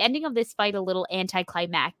say the ending of this fight a little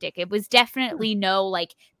anticlimactic. It was definitely no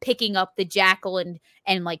like picking up the jackal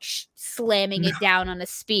and like slamming it down on a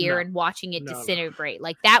spear and watching it disintegrate.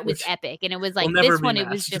 Like that was epic. And it was like this one, it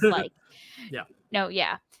was just like,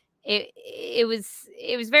 It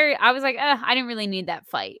was very, I was like, I didn't really need that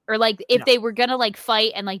fight. Or like if they were gonna like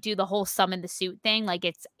fight and like do the whole summon the suit thing, like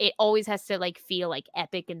it always has to like feel like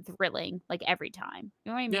epic and thrilling like every time.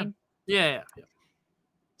 You know what I mean? Yeah.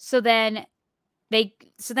 So then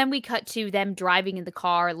we cut to them driving in the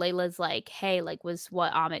car. Layla's like, hey, like was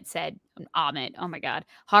what Amit said. Amit, oh my God.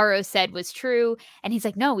 Haro said was true. And he's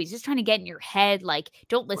like, no, he's just trying to get in your head. Like,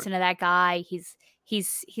 don't listen to that guy. He's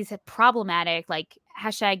a problematic, like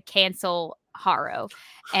 #cancel Haro.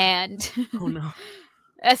 And oh no.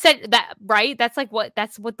 I said that, right? That's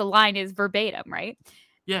what the line is verbatim, right?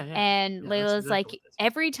 Yeah. And Layla's like,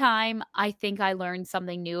 every time I think I learned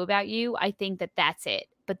something new about you, I think that's it.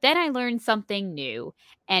 But then I learned something new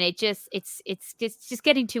and it's just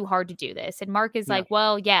getting too hard to do this. And Mark is like,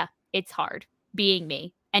 well, yeah, it's hard being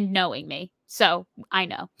me and knowing me. So I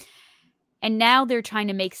know. And now they're trying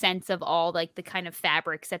to make sense of all like the kind of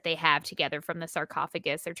fabrics that they have together from the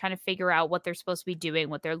sarcophagus. They're trying to figure out what they're supposed to be doing,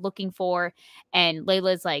 what they're looking for. And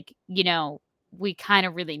Layla's like, you know, we kind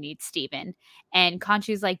of really need Steven. And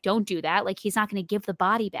Khonshu's like, don't do that. Like, he's not going to give the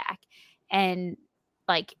body back. And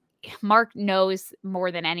like, Mark knows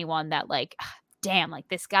more than anyone that like, damn, like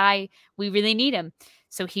this guy, we really need him.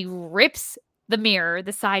 So he rips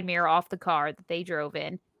the side mirror off the car that they drove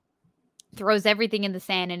in, throws everything in the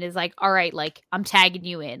sand and is like, all right, like I'm tagging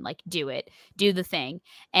you in, like do the thing.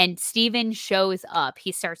 And Steven shows up.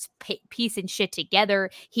 He starts piecing shit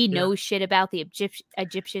together. He knows shit about the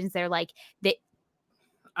Egyptians. They're like,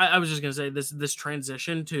 I was just gonna say this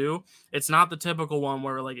transition too. It's not the typical one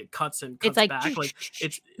where like it cuts and cuts like, back. Like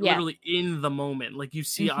it's literally in the moment. Like you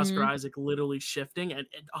see Oscar Isaac literally shifting, and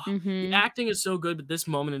the acting is so good. But this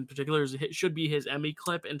moment in particular should be his Emmy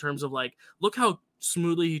clip in terms of like, look how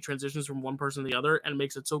smoothly he transitions from one person to the other and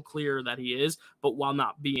makes it so clear that he is, but while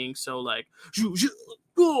not being so like,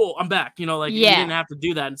 oh, I'm back. You know, like he didn't have to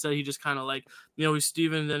do that. Instead, he just kind of like, you know, he's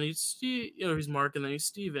Steven, then he's he's Mark, and then he's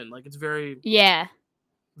Steven. Like it's very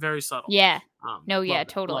very subtle. Yeah.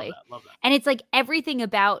 Totally. Love that. And it's like everything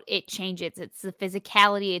about it changes. It's the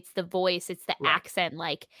physicality, it's the voice, it's the accent.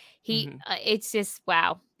 Like it's just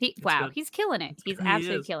wow. He's killing it. He's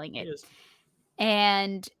absolutely killing it.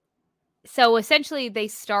 And so essentially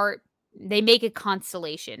they make a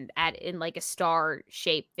constellation in like a star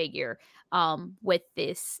shaped figure with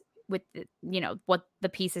the, you know, what the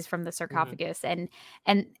pieces from the sarcophagus and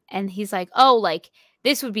he's like, oh, like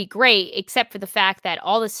this would be great, except for the fact that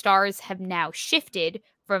all the stars have now shifted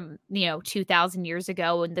from 2,000 years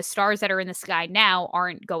ago, and the stars that are in the sky now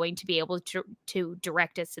aren't going to be able to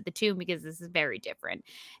direct us to the tomb because this is very different.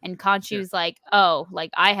 And Khonshu's like, oh,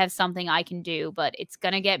 like I have something I can do, but it's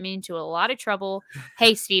gonna get me into a lot of trouble.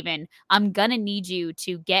 Hey, Steven, I'm gonna need you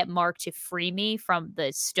to get Mark to free me from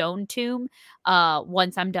the stone tomb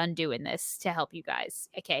once I'm done doing this to help you guys.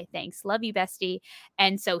 Okay, thanks, love you, bestie.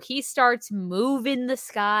 And so he starts moving the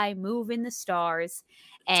sky, moving the stars.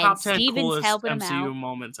 And Top 10 Steven's coolest helping him MCU out.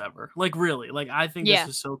 moments ever. Like, really. Like, I think Yeah.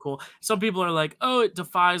 this is so cool. Some people are like, oh, it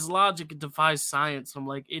defies logic. It defies science. I'm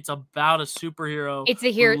like, it's about a superhero It's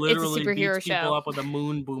a who It's a literally superhero beats people show. up with a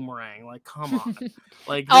moon boomerang. Like, come on.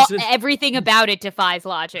 Like, Everything about it defies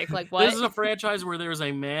logic. Like, what? this is a franchise where there's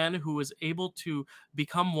a man who is able to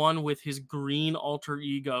become one with his green alter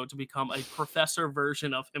ego to become a professor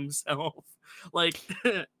version of himself. Like,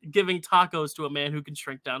 giving tacos to a man who can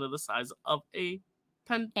shrink down to the size of a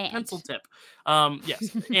pencil tip.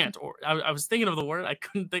 Yes, ant. Or I was thinking of the word. I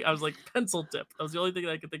couldn't think. I was like pencil tip. That was the only thing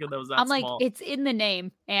I could think of that was that I'm like, small. it's in the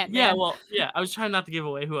name, Ant-Man. Yeah, well, yeah. I was trying not to give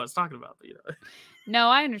away who I was talking about, but No,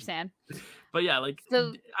 I understand. But yeah, like,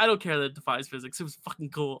 so, I don't care that it defies physics. It was fucking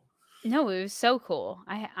cool. No, it was so cool.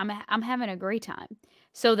 I'm having a great time.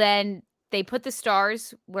 So then they put the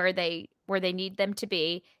stars where they need them to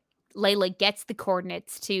be. Layla gets the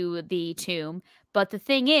coordinates to the tomb, but the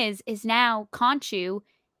thing is now Khonshu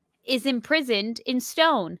is imprisoned in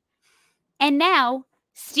stone, and now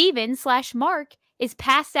Steven/Mark is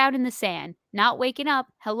passed out in the sand, not waking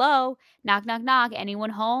up. Hello, knock, knock, knock.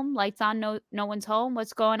 Anyone home? Lights on. No, no one's home.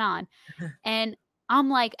 What's going on? And I'm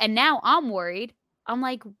like, and now I'm worried. I'm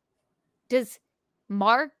like, does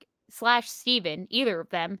Mark/Steven, either of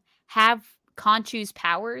them, have Khonshu's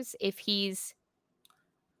powers if he's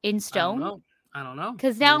in stone? I don't know.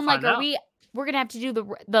 Because now I'm like, we're gonna have to do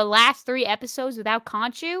the last 3 episodes without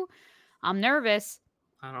Khonshu? I'm nervous.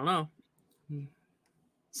 I don't know.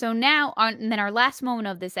 So now, and then our last moment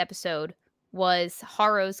of this episode was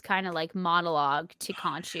Haru's kind of like monologue to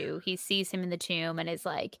Khonshu. He sees him in the tomb and is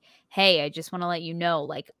like, hey, I just want to let you know,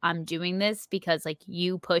 like, I'm doing this because like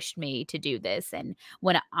you pushed me to do this, and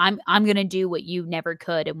when I'm gonna do what you never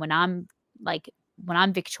could, and when I'm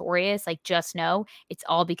victorious, like, just know it's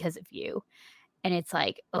all because of you. And it's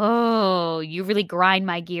like, oh, you really grind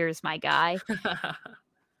my gears, my guy.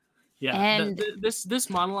 Yeah, and this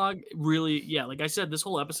monologue really, like I said, this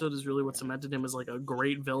whole episode is really what cemented him as like a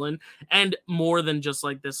great villain, and more than just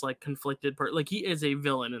like this like conflicted like he is a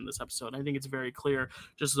villain in this episode. I think it's very clear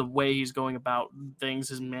just the way he's going about things,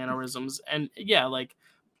 his mannerisms, and like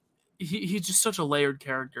he's just such a layered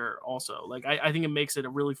character also. Like I think it makes it a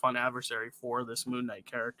really fun adversary for this Moon Knight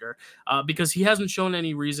character, because he hasn't shown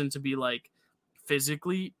any reason to be like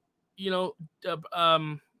physically,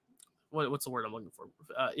 what's the word I'm looking for?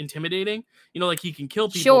 Intimidating. Like he can kill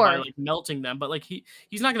people by like melting them, but like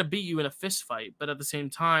he's not gonna beat you in a fist fight. But at the same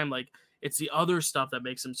time, like it's the other stuff that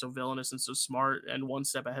makes him so villainous and so smart and one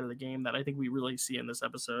step ahead of the game that I think we really see in this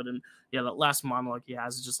episode. And yeah, that last monologue he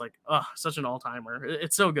has is just like, such an all-timer.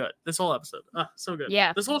 It's so good. This whole episode, so good.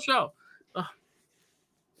 Yeah, this whole show.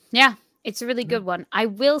 Yeah, it's a really good one. I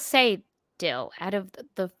will say, Dill, out of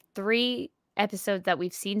the 3 episodes that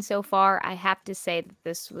we've seen so far, I have to say that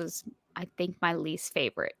this was, I think, my least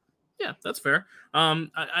favorite. Yeah, that's fair.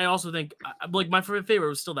 I also think like my favorite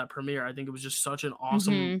was still that premiere. I think it was just such an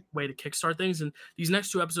awesome way to kickstart things. And these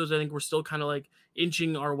next 2 episodes, I think we're still kind of like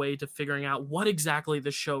inching our way to figuring out what exactly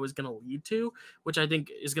the show is going to lead to, which I think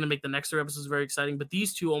is going to make the next 3 episodes very exciting. But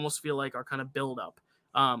these 2 almost feel like are kind of build up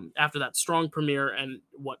after that strong premiere and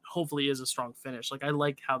what hopefully is a strong finish. Like I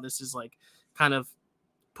like how this is like kind of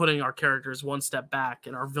putting our characters one step back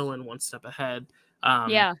and our villain one step ahead.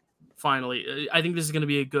 Finally, I think this is going to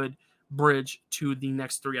be a good bridge to the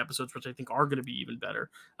next 3 episodes, which I think are going to be even better.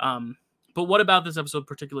 But what about this episode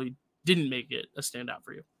particularly didn't make it a standout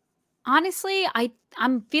for you? Honestly,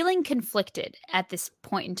 I'm feeling conflicted at this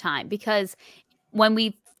point in time, because when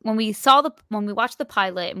we watched the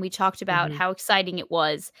pilot and we talked about how exciting it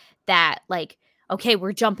was that like, okay,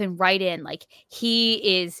 we're jumping right in. Like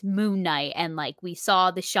he is Moon Knight, and like we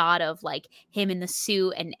saw the shot of like him in the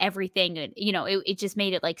suit and everything, and it just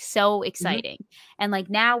made it like so exciting. And like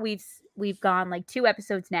now we've gone like 2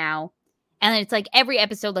 episodes now, and it's like every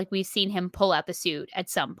episode like we've seen him pull out the suit at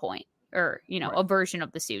some point, or a version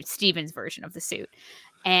of the suit, Steven's version of the suit.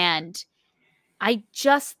 And I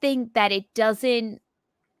just think that it doesn't,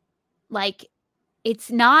 like,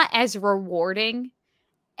 it's not as rewarding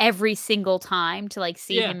every single time to like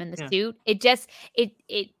see Yeah, him in the yeah. suit. It just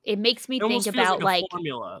it makes me It think almost feels about like a like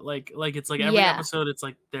formula. Like it's like every yeah, episode, it's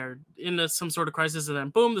like they're in some sort of crisis, and then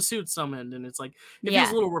boom, the suit's summoned, and it's like it feels a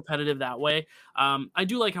yeah, little repetitive that way. I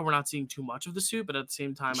do like how we're not seeing too much of the suit, but at the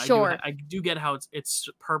same time, sure, I do get how its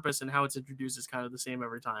purpose and how it's introduced is kind of the same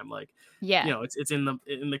every time. Like yeah. it's in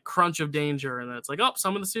the crunch of danger, and then it's like, oh,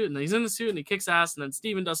 summon the suit, and then he's in the suit and he kicks ass, and then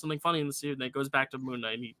Steven does something funny in the suit, and then it goes back to Moon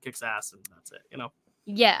Knight and he kicks ass, and that's it.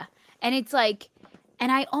 Yeah. And it's like,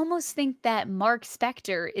 and I almost think that Mark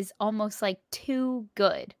Spector is almost like too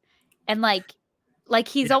good. And like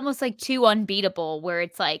he's Yeah, almost like too unbeatable where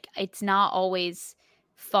it's like it's not always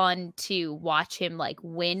fun to watch him like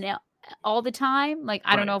win all the time. Like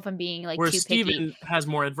I don't right. know if I'm being like Whereas too picky. Steven has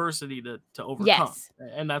more adversity to overcome, Yes.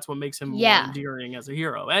 and that's what makes him more Yeah. endearing as a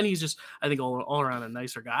hero. And he's just, I think, all around a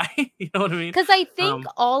nicer guy. You know what I mean? Cuz I think Um,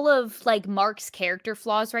 all of like Mark's character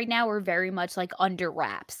flaws right now are very much like under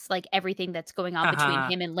wraps. Like everything that's going on between I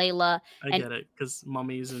him and Layla and get it because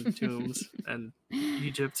mummies and tombs and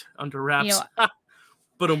Egypt under you know, wraps.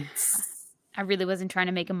 But I really wasn't trying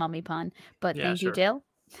to make a mummy pun, but yeah, thank you, sure. Dill.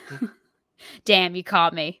 Damn, you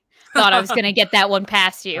caught me. Thought I was gonna get that one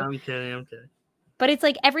past you. I'm kidding. I'm kidding. But it's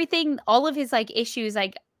like everything, all of his like issues,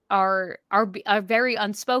 like are very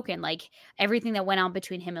unspoken. Like everything that went on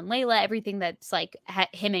between him and Layla, everything that's like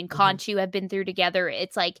him and Mhm. Khonshu have been through together.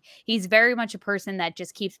 It's like he's very much a person that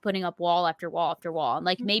just keeps putting up wall after wall after wall. And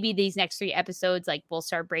like maybe these next 3 episodes, like we'll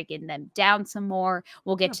start breaking them down some more.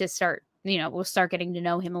 We'll get Yeah. to start, we'll start getting to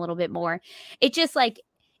know him a little bit more. It just like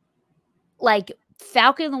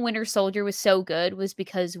Falcon and the Winter Soldier was so good was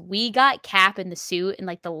because we got Cap in the suit in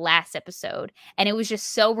like the last episode, and it was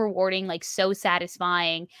just so rewarding, like so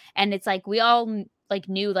satisfying. And it's like we all like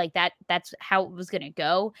knew like that's how it was gonna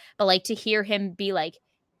go, but like to hear him be like,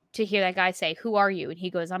 to hear that guy say, "Who are you?" and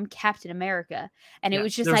he goes, "I'm Captain America," and it Yeah,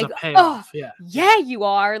 was just there's like, a "Oh, payoff. Yeah, yeah, you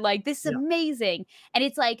are like this is yeah, amazing." And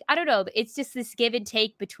it's like I don't know, it's just this give and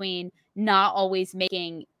take between not always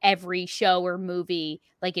making every show or movie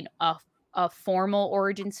like a formal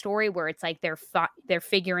origin story where it's like they're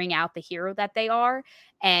figuring out the hero that they are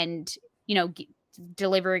and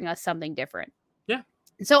delivering us something different. yeah,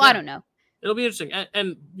 So I yeah. don't know. It'll be interesting,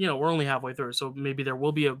 and we're only halfway through, so maybe there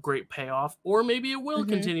will be a great payoff, or maybe it will Hmm.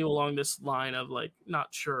 continue along this line of like not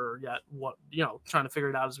sure yet what trying to figure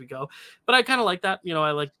it out as we go. But I kind of like that.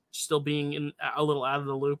 I like still being in a little out of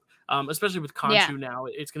the loop, especially with Yeah, Khonshu now.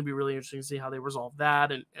 It's going to be really interesting to see how they resolve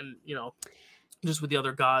that, and just with the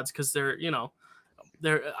other gods because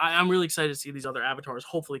I'm really excited to see these other avatars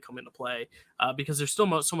hopefully come into play because there's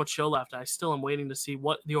still so much show left. I still am waiting to see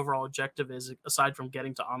what the overall objective is aside from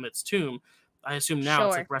getting to Amit's tomb. I assume now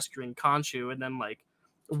it's sure. like rescuing Khonshu, and then like,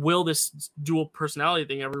 will this dual personality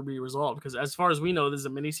thing ever be resolved? Because as far as we know, this is a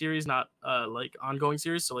mini series, not like ongoing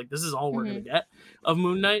series. So like, this is all we're gonna Hmm. get of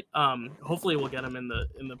Moon Knight. Hopefully we'll get him in the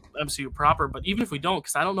MCU proper. But even if we don't,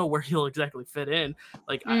 because I don't know where he'll exactly fit in,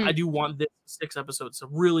 like I Mm, do want this 6 episodes to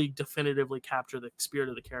really definitively capture the spirit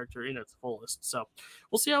of the character in its fullest. So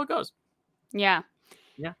we'll see how it goes. yeah.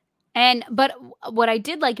 Yeah. And but what I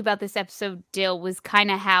did like about this episode, Dill, was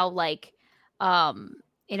kind of how like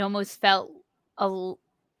it almost felt a l-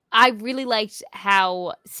 I really liked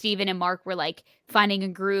how Steven and Mark were like finding a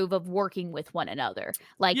groove of working with one another.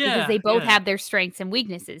 Like because Yeah. they both Yeah. have their strengths and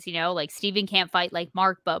weaknesses, like Steven can't fight like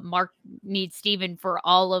Mark, but Mark needs Steven for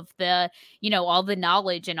all of the, all the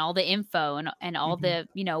knowledge and all the info and all Mhm.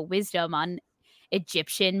 the, wisdom on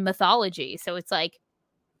Egyptian mythology. So it's like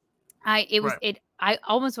Right. I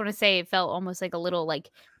almost want to say it felt almost like a little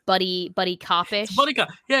like buddy It's a buddy copish, cop.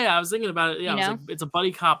 Yeah, yeah, I was thinking about it. Yeah, you I was like, know? it's a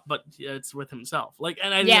buddy cop, but yeah, it's with himself. Like,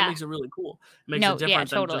 and I think that Yeah. makes it really cool. It makes it No, yeah, different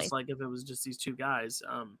than just totally. like if it was just these two guys.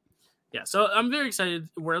 Yeah, so I'm very excited.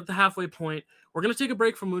 We're at the halfway point. We're gonna take a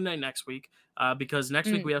break from Moon Knight next week because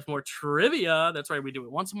next week Mm. we have more trivia. That's right, we do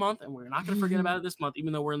it once a month, and we're not gonna forget about it this month,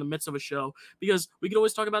 even though we're in the midst of a show, because we could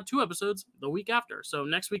always talk about 2 episodes the week after. So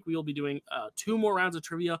next week we will be doing 2 more rounds of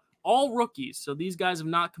trivia, all rookies. So these guys have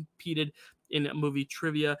not competed in movie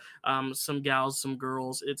trivia. Some gals, some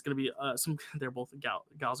girls. It's gonna be some. They're both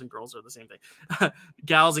gals and girls are the same thing.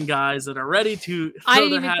 Gals and guys that are ready to I throw didn't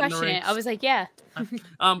their even hat in the question ring. it. I was like, yeah.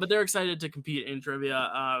 But they're excited to compete in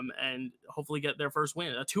trivia and hopefully get their first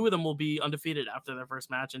win. 2 of them will be undefeated after their first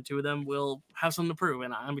match, and 2 of them will have something to prove,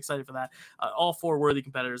 and I'm excited for that. All 4 worthy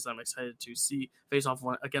competitors I'm excited to see face off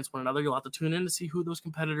against one another. You'll have to tune in to see who those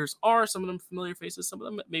competitors are. Some of them familiar faces, some of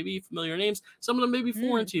them maybe familiar names, some of them maybe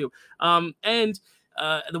foreign to you. And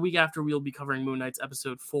the week after, we'll be covering Moon Knight's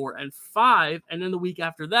episode 4 and 5, and then the week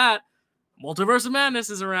after that, Multiverse of Madness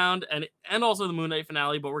is around, and also the Moon Knight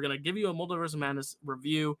finale, but we're going to give you a Multiverse of Madness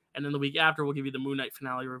review, and then the week after we'll give you the Moon Knight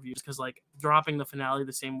finale reviews, because like dropping the finale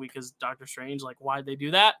the same week as Doctor Strange, like why'd they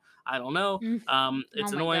do that? I don't know.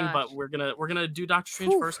 It's annoying, gosh. but we're gonna do Doctor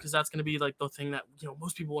Strange first, because that's gonna be like the thing that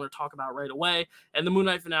most people want to talk about right away. And the Moon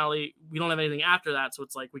Knight finale, we don't have anything after that, so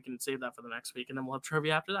it's like we can save that for the next week, and then we'll have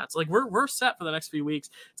trivia after that. So like we're set for the next few weeks.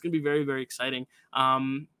 It's gonna be very, very exciting.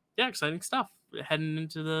 Exciting stuff heading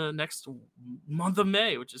into the next month of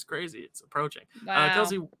May, which is crazy. It's approaching. Wow.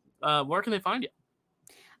 Kelsey, where can they find you?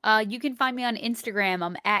 You can find me on Instagram.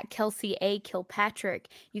 I'm at Kelsey A. Kilpatrick.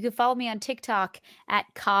 You can follow me on TikTok at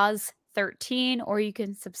Cause13, or you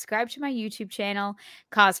can subscribe to my YouTube channel,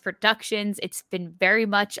 Cause Productions. It's been very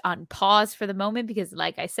much on pause for the moment because,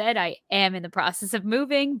 like I said, I am in the process of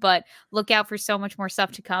moving, but look out for so much more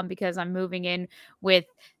stuff to come because I'm moving in with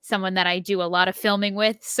someone that I do a lot of filming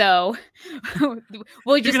with. So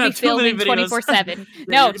we'll just be filming 24/7.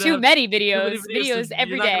 No, too many videos. Videos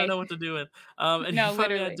every day. You're not gonna know what to do with. And no, you can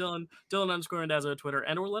find me at Dylan_Randazzo at Twitter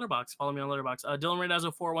and or Letterboxd. Follow me on Letterboxd. Dylan Randazzo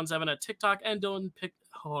 417 at TikTok, and Dylan Pick.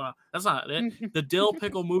 Hold on, that's not it. The Dill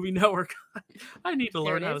Pickle Movie Network. I need to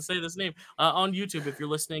learn how to say this name. On YouTube, if you're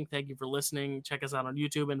listening, thank you for listening. Check us out on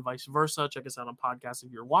YouTube and vice versa. Check us out on podcasts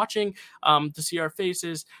if you're watching, to see our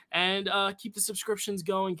faces, and keep the subscriptions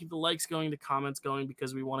going, keep the likes going, the comments going,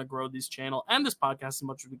 because we want to grow this channel and this podcast as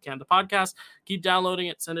much as we can. The podcast, keep downloading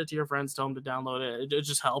it, send it to your friends, tell them to download it. It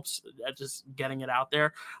just helps at just getting it out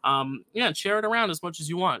there. And share it around as much as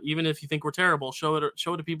you want. Even if you think we're terrible, show it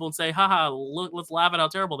to people and say, haha, look, let's laugh at how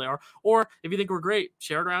terrible they are. Or if you think we're great,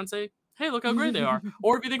 share it around and say, hey, look how great they are.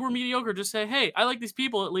 Or if you think we're mediocre, just say, hey, I like these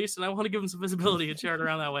people at least, and I want to give them some visibility, and share it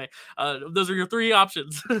around that way. Those are your three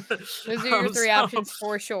options. Those are your three options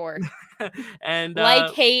for sure. And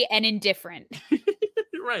like, hate, and indifferent.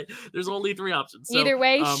 Right. There's only three options. So, either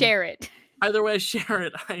way, share it. Either way, share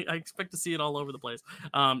it. I expect to see it all over the place.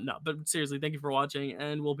 No, but seriously, thank you for watching,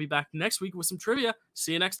 and we'll be back next week with some trivia.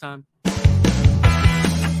 See you next time.